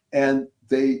nurse. And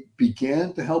they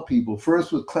began to help people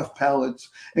first with cleft palates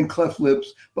and cleft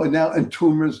lips, but now and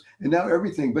tumors and now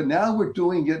everything. But now we're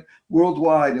doing it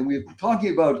worldwide, and we're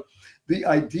talking about the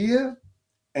idea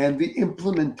and the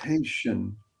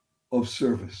implementation of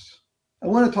service. I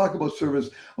want to talk about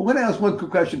service. I want to ask one quick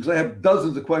question because I have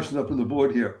dozens of questions up on the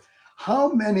board here.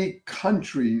 How many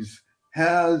countries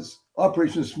has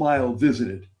Operation Smile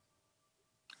visited?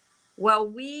 Well,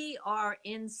 we are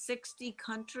in 60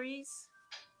 countries,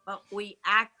 but we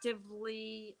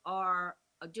actively are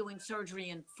doing surgery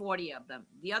in 40 of them.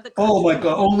 The other countries, oh my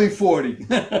God, only 40.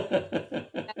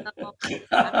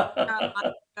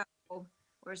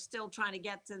 We're still trying to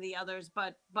get to the others,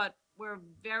 but we're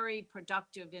very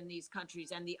productive in these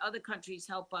countries, and the other countries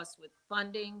help us with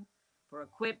funding, for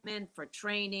equipment, for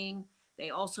training.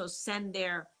 They also send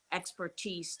their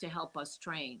expertise to help us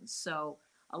train. So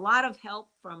a lot of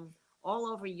help from all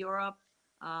over Europe,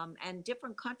 and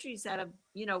different countries that have,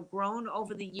 grown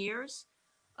over the years,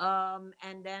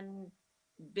 and then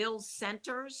build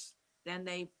centers. Then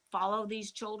they follow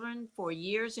these children for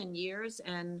years and years.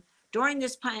 And during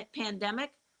this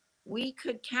pandemic, we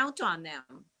could count on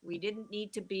them. We didn't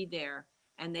need to be there,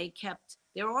 and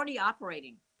they're already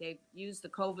operating. They've used the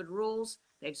COVID rules.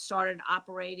 They've started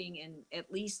operating in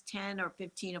at least 10 or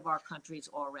 15 of our countries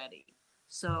already.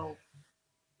 So,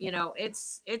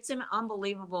 it's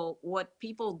unbelievable what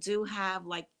people do have,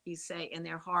 like you say, in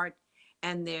their heart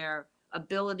and their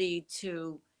ability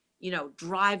to,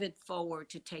 drive it forward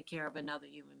to take care of another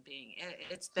human being.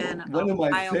 It's been one of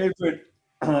my favorite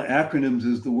acronyms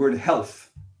is the word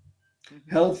health.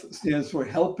 Mm-hmm. Health stands for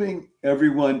helping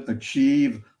everyone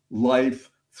achieve life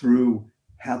through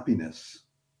happiness,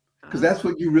 because that's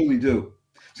what you really do.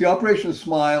 See, Operation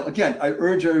Smile, again, I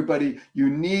urge everybody, you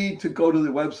need to go to the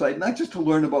website, not just to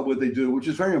learn about what they do, which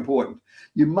is very important.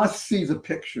 You must see the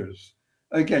pictures.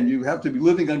 Again, you have to be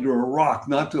living under a rock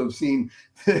not to have seen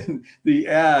the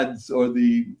ads or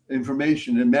the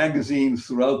information in magazines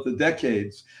throughout the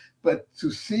decades. But to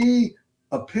see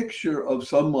a picture of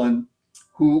someone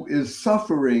who is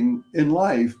suffering in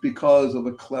life because of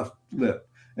a cleft lip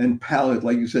and palate,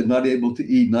 like you said, not able to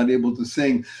eat, not able to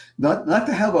sing, not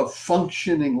to have a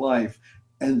functioning life.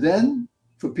 And then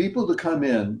for people to come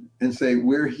in and say,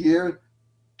 we're here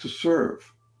to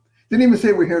serve. Didn't even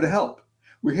say we're here to help.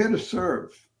 We're here to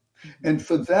serve. And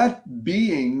for that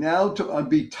being now to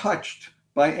be touched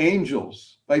by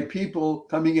angels, by people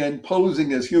coming in,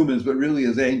 posing as humans, but really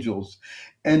as angels,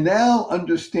 and now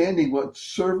understanding what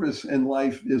service in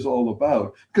life is all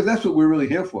about, because that's what we're really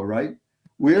here for, right?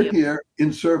 We're here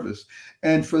in service.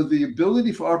 And for the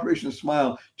ability for Operation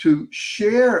Smile to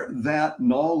share that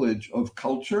knowledge of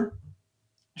culture,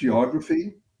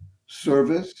 geography,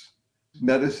 service,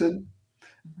 medicine.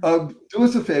 Do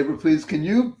us a favor, please. Can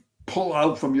you pull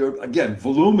out from your, again,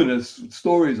 voluminous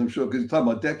stories, I'm sure, because you're talking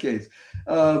about decades.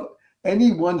 Uh,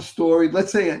 any one story,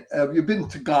 let's say, have you been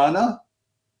to Ghana?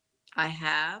 I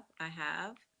have. I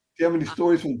have. Do you have any Uh,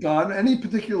 stories from Ghana? Any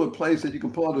particular place that you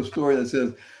can pull out a story that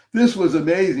says, this was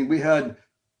amazing. We had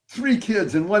 3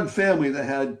 kids in one family that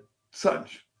had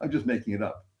such. I'm just making it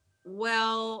up.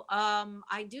 well,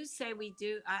 I do say we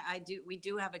do. I do. We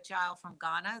do have a child from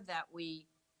Ghana that we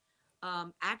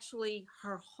actually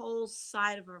her whole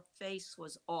side of her face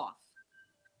was off.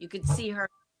 You could see her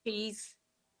teeth.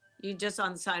 You just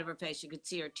on the side of her face, you could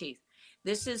see her teeth.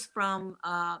 This is from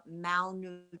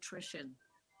malnutrition.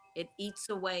 It eats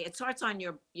away. It starts on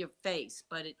your face,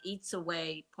 but it eats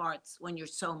away parts when you're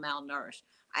so malnourished.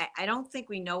 I don't think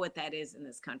we know what that is in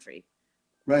this country.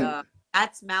 Right. Uh,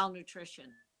 that's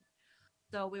malnutrition.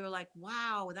 So we were like,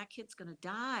 wow, that kid's gonna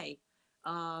die.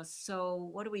 So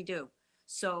what do we do?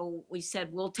 So we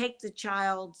said we'll take the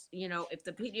child. If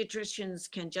the pediatricians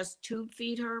can just tube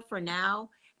feed her for now,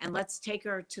 and let's take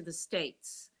her to the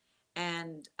States,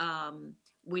 and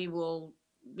we will,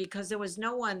 because there was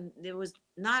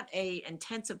not a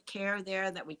intensive care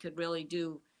there that we could really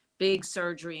do big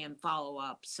surgery and follow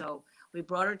up. So we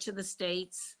brought her to the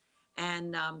States,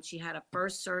 and she had a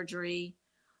first surgery,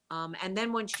 and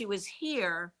then when she was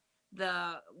here,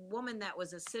 the woman that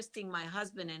was assisting my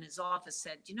husband in his office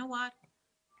said, you know what?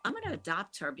 I'm going to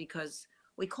adopt her, because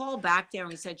we called back there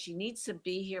and we said she needs to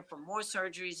be here for more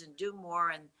surgeries and do more.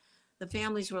 And the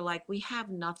families were like, we have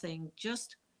nothing.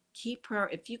 Just keep her.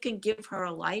 If you can give her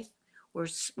a life,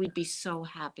 we'd be so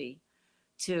happy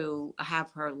to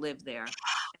have her live there.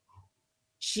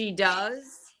 She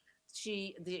does.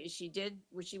 She did.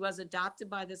 She was adopted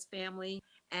by this family,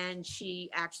 and she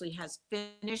actually has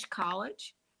finished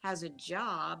college, has a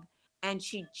job, and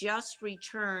she just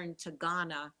returned to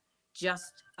Ghana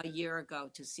just a year ago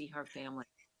to see her family.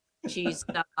 She's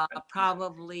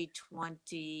probably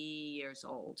 20 years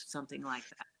old, something like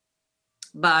that.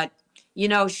 But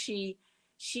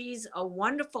she's a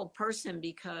wonderful person,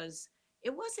 because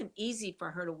it wasn't easy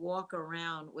for her to walk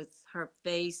around with her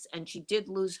face, and she did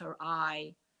lose her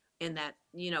eye in that,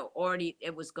 already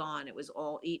it was gone. It was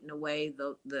all eaten away,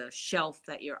 the shelf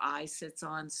that your eye sits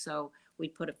on. So we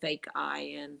put a fake eye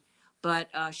in. But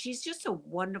she's just a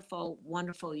wonderful,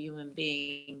 wonderful human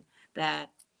being that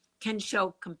can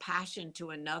show compassion to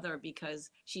another,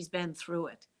 because she's been through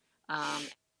it. um,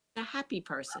 a happy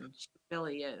person. She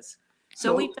really is.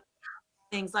 So we've So done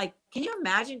things like, can you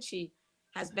imagine? She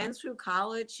has been through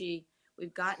college.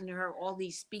 We've gotten her all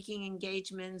these speaking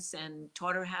engagements and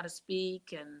taught her how to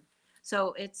speak. And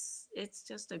so it's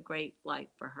just a great life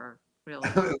for her, really.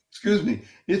 excuse me,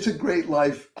 it's a great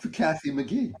life for Kathy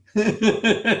McGee.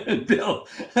 Bill,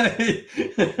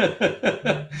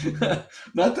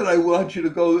 not that I want you to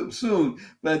go soon,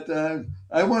 but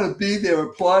I want to be there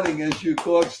applauding as you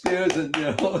go upstairs, and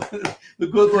the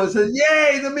good Lord says,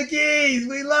 "Yay, the McGees,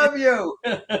 we love you."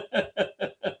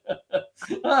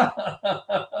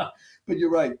 But you're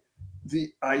right.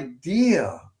 The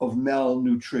idea of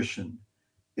malnutrition,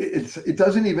 it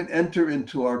doesn't even enter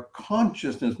into our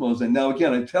consciousness most. And now,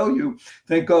 again, I tell you,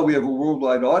 thank God we have a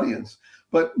worldwide audience.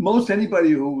 But most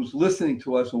anybody who's listening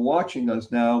to us and watching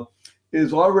us now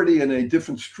is already in a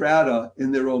different strata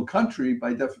in their own country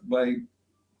by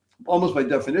almost by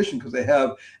definition, because they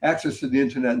have access to the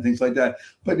internet and things like that.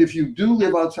 But if you do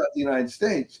live outside the United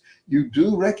States, you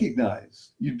do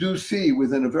recognize, you do see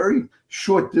within a very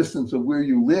short distance of where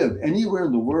you live, anywhere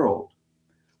in the world,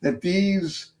 that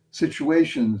these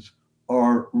situations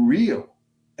are real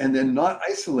and they're not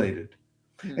isolated.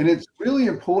 And it's really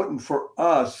important for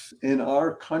us in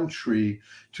our country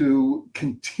to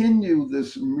continue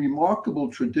this remarkable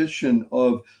tradition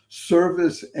of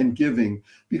service and giving,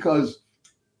 because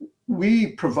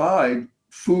we provide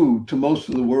food to most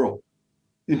of the world,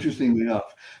 interestingly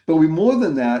enough. But more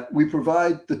than that, we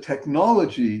provide the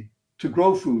technology to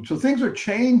grow food. So things are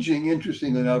changing,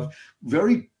 interestingly enough,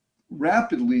 very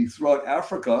rapidly throughout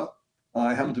Africa.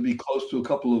 I happen to be close to a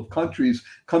couple of countries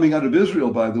coming out of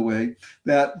Israel, by the way,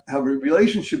 that have a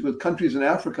relationship with countries in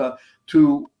Africa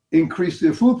to increase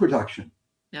their food production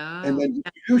and Oh, then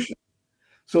distribution.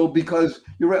 So, because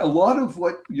you're right, a lot of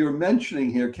what you're mentioning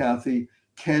here, Kathy,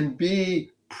 can be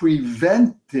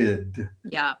prevented.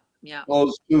 yeah, yeah.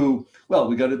 Opposed to, well,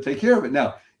 we got to take care of it.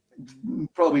 Now,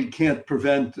 probably can't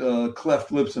prevent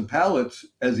cleft lips and palates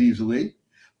as easily,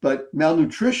 but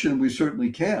malnutrition we certainly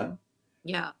can.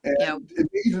 Yeah, yeah. And it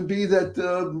may even be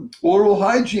that oral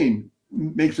hygiene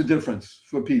makes a difference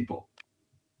for people.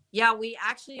 Yeah, we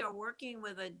actually are working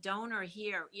with a donor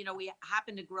here. We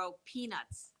happen to grow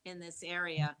peanuts in this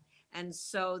area. And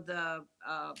so the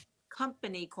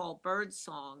company called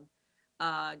Birdsong.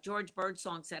 George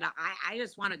Birdsong said, I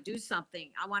just want to do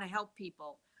something. I want to help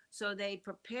people. So they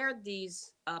prepared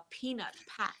these peanut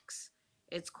packs.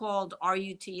 It's called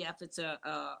RUTF. It's a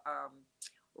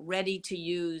ready to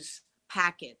use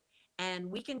packet.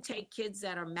 And we can take kids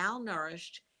that are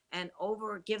malnourished and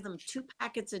give them 2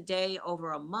 packets a day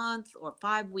over a month or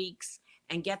 5 weeks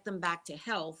and get them back to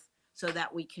health so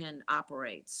that we can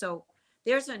operate. So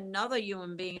there's another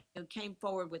human being who came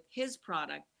forward with his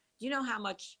product. Do you know how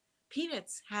much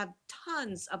peanuts have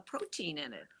tons of protein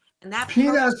in it? And that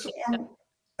Peanuts.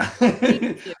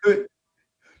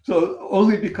 So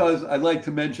only because I like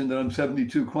to mention that I'm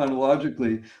 72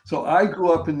 chronologically. So I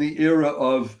grew up in the era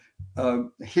of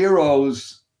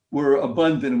heroes were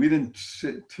abundant. We didn't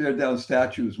tear down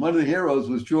statues. One of the heroes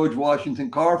was George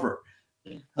Washington Carver.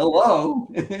 Hello,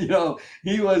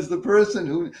 he was the person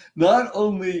who not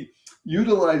only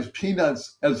utilized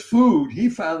peanuts as food, he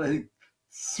found, I think,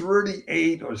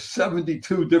 38 or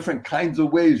 72 different kinds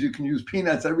of ways you can use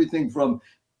peanuts, everything from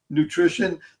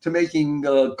nutrition to making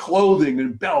clothing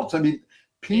and belts. I mean,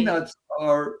 peanuts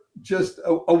are just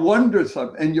a wonder.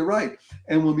 And you're right.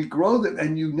 And when we grow them,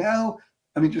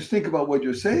 and just think about what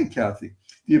you're saying, Kathy,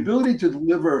 the ability to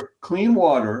deliver clean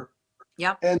water,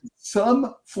 yep, and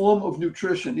some form of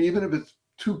nutrition, even if it's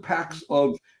 2 packs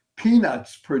of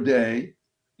peanuts per day,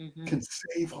 can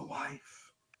save a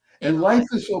life. And life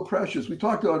is so precious. We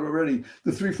talked about already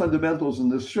the 3 fundamentals in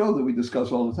this show that we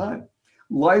discuss all the time.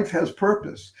 Life has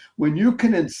purpose. When you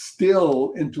can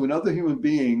instill into another human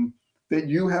being that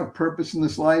you have purpose in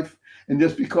this life, and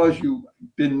just because you've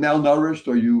been malnourished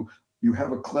or you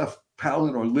have a cleft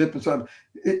palate or lip and something,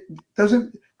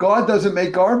 God doesn't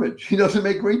make garbage. He doesn't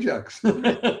make rejects.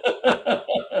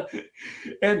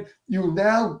 And you've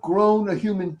now grown a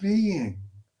human being.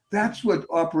 That's what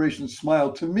Operation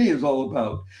Smile to me is all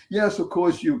about. Yes, of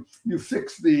course, you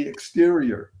fix the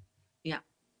exterior. Yeah.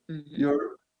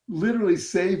 You're literally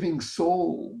saving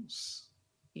souls.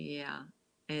 Yeah,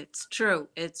 it's true.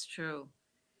 It's true.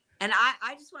 And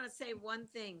I just want to say one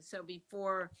thing. So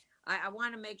before, I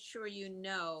want to make sure you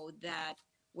know that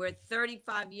we're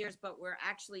 35 years, but we're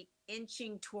actually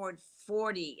inching toward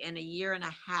 40 in a year and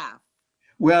a half.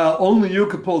 Well, only you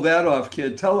could pull that off,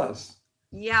 kid. Tell us.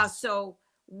 Yeah. So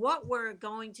what we're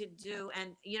going to do,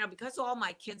 and because all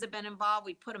my kids have been involved,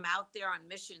 we put them out there on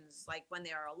missions like when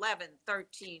they're 11,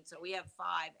 13. So we have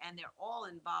 5 and they're all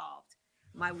involved.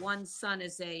 My one son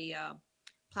is a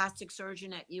plastic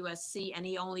surgeon at USC, and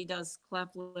he only does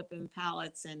cleft lip and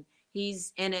palates, and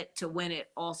he's in it to win it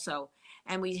also.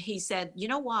 And he said, you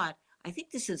know what? I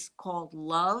think this is called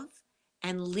love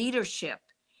and leadership.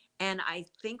 And I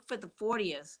think for the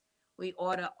 40th, we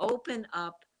ought to open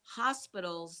up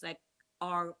hospitals that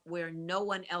are where no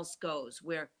one else goes,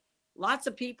 where lots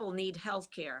of people need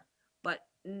healthcare, but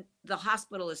the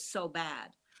hospital is so bad.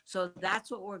 So that's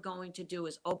what we're going to do,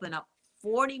 is open up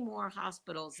 40 more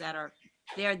hospitals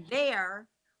they're there,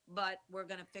 but we're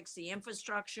going to fix the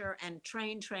infrastructure and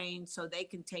train so they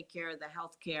can take care of the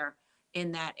healthcare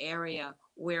in that area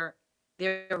where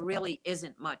there really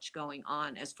isn't much going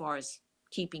on as far as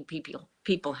keeping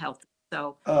people healthy.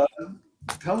 So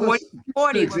tell 40, us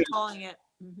 40 we're calling it.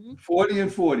 40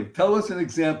 and 40. Tell us an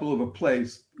example of a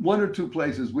place, 1 or 2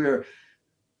 places where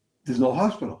there's no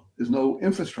hospital, there's no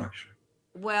infrastructure.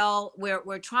 Well,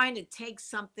 we're trying to take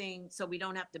something so we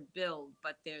don't have to build,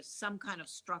 but there's some kind of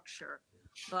structure.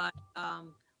 But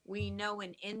we know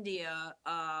in India,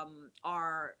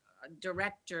 our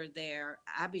director there,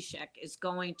 Abhishek, is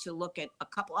going to look at a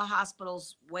couple of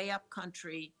hospitals way up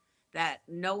country that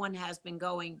no one has been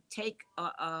going, take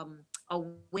a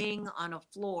wing on a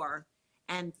floor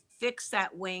and fix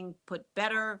that wing, put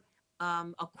better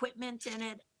equipment in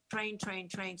it,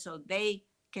 train, so they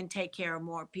can take care of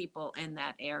more people in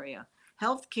that area.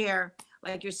 Healthcare,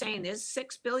 like you're saying, there's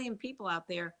 6 billion people out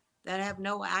there that have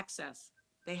no access.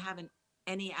 They haven't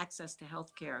any access to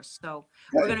healthcare. So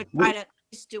we're going to try to at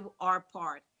least do our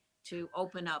part to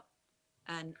open up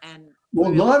and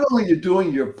well, not only you're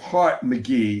doing your part,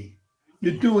 McGee,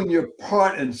 you're doing your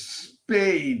part in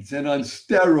spades and on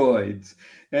steroids.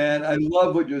 And I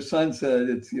love what your son said.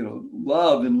 It's,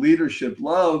 love and leadership.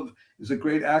 Love is a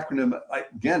great acronym.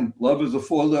 Again, love is a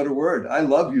 4-letter word. I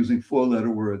love using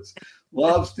 4-letter words.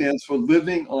 Love stands for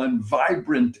living on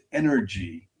vibrant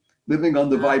energy, living on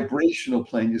the vibrational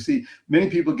plane. You see, many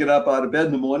people get up out of bed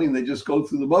in the morning and they just go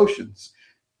through the motions.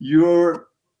 You're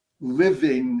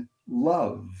living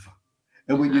love.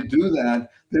 And when you do that,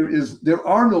 there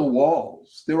are no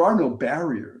walls, there are no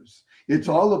barriers. It's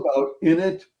all about in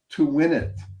it to win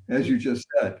it, as you just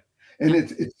said. And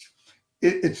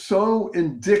it's so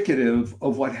indicative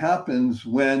of what happens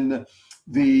when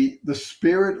the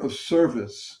spirit of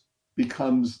service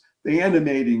becomes the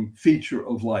animating feature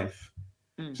of life.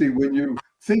 See, when you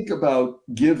think about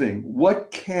giving,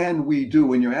 what can we do?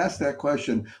 When you're asked that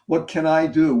question, what can I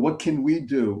do? What can we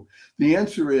do? The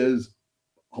answer is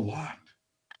a lot.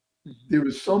 There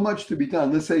is so much to be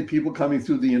done. Let's say people coming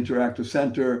through the Interactive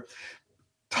Center,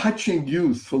 touching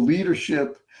youth for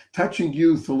leadership, touching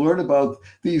youth to learn about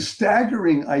these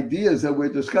staggering ideas that we're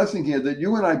discussing here that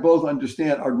you and I both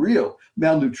understand are real: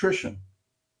 malnutrition,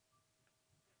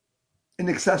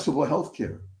 inaccessible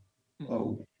healthcare,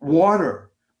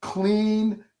 water,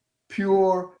 clean,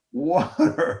 pure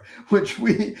water, which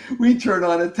we turn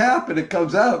on a tap and it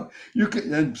comes out. You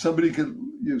can, and somebody could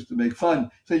used to make fun,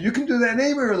 say you can do that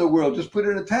anywhere in the world, just put it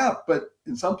in a tap. But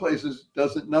in some places,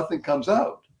 nothing comes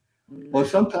out. Or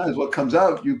sometimes what comes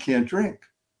out you can't drink.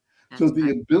 So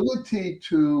the ability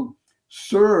to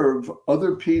serve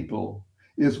other people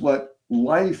is what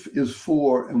life is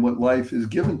for and what life is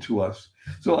given to us.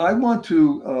 So I want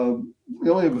to, we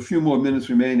only have a few more minutes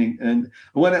remaining, and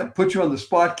I want to put you on the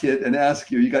spot, Kit, and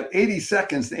ask you, you got 80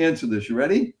 seconds to answer this. You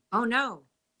ready? Oh, no.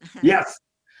 Yes.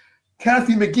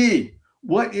 Kathy McGee,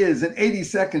 what is, in 80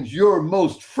 seconds, your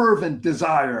most fervent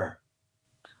desire?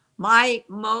 My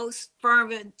most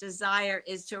fervent desire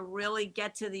is to really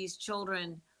get to these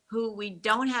children who we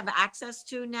don't have access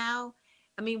to now.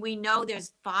 I mean, we know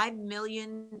there's 5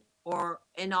 million or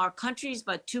in our countries,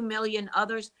 but 2 million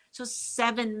others. So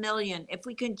 7 million. If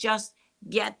we could just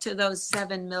get to those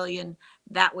 7 million,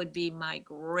 that would be my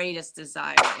greatest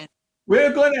desire.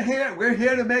 We're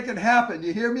here to make it happen.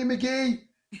 You hear me, McGee?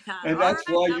 And that's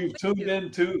why you've tuned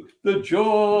into The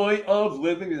Joy of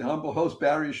Living with humble host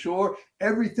Barry Shore.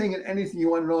 Everything and anything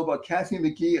you want to know about Kathy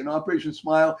McGee and Operation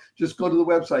Smile, just go to the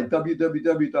website,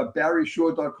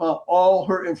 www.barryshore.com. All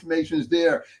her information is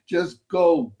there. Just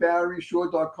go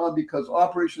barryshore.com, because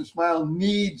Operation Smile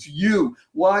needs you,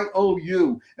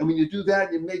 YOU. And when you do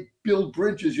that, you build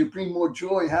bridges, you bring more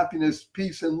joy, happiness,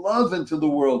 peace, and love into the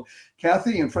world.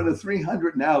 Kathy, in front of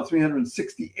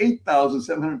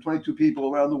 368,722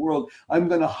 people around the world, I'm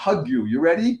going to hug you. You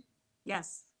ready?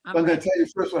 Yes. I'm going to tell you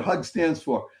first what HUG stands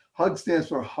for. HUG stands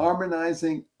for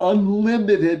Harmonizing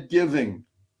Unlimited Giving.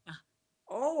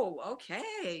 Oh,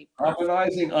 okay.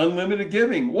 Harmonizing Unlimited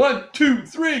Giving. 1, 2,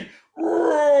 3.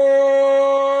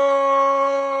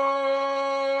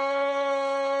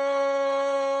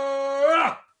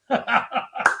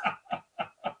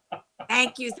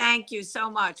 Thank you so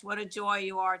much. What a joy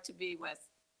you are to be with.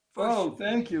 Oh,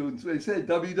 thank you. They say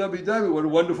www. What a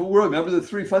wonderful world. Remember the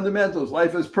 3 fundamentals: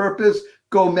 life has purpose,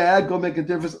 go mad, go make a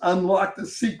difference, unlock the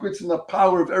secrets and the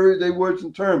power of everyday words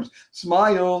and terms.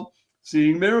 Smile,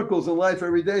 seeing miracles in life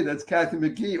every day. That's Kathy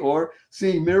McGee. Or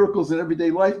seeing miracles in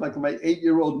everyday life, like my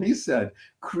 8-year-old niece said.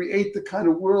 Create the kind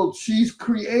of world. She's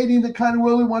creating the kind of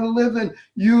world we want to live in.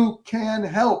 You can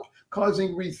help,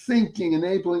 causing rethinking,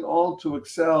 enabling all to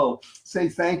excel. Say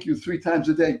thank you 3 times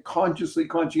a day, consciously,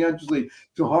 conscientiously,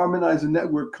 to harmonize and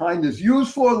network kindness.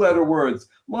 Use 4-letter words: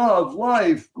 love,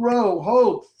 life, grow,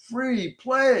 hope, free,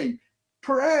 play,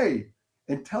 pray.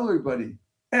 And tell everybody,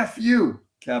 F you,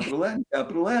 capital N,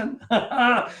 capital N.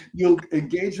 You'll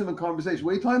engage them in conversation.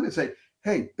 What are you talking about? Say,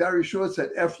 hey, Barry Shore said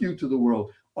F you to the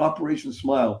world. Operation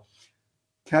Smile.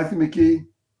 Kathy McGee,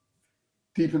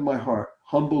 deep in my heart,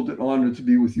 humbled and honored to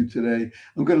be with you today.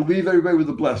 I'm going to leave everybody with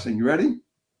a blessing. You ready?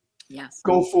 Yes.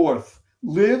 Go forth.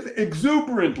 Live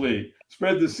exuberantly.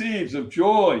 Spread the seeds of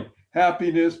joy,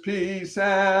 happiness, peace,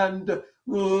 and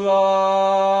love.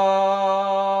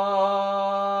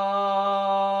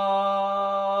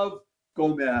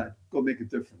 Go mad. Go make a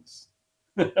difference.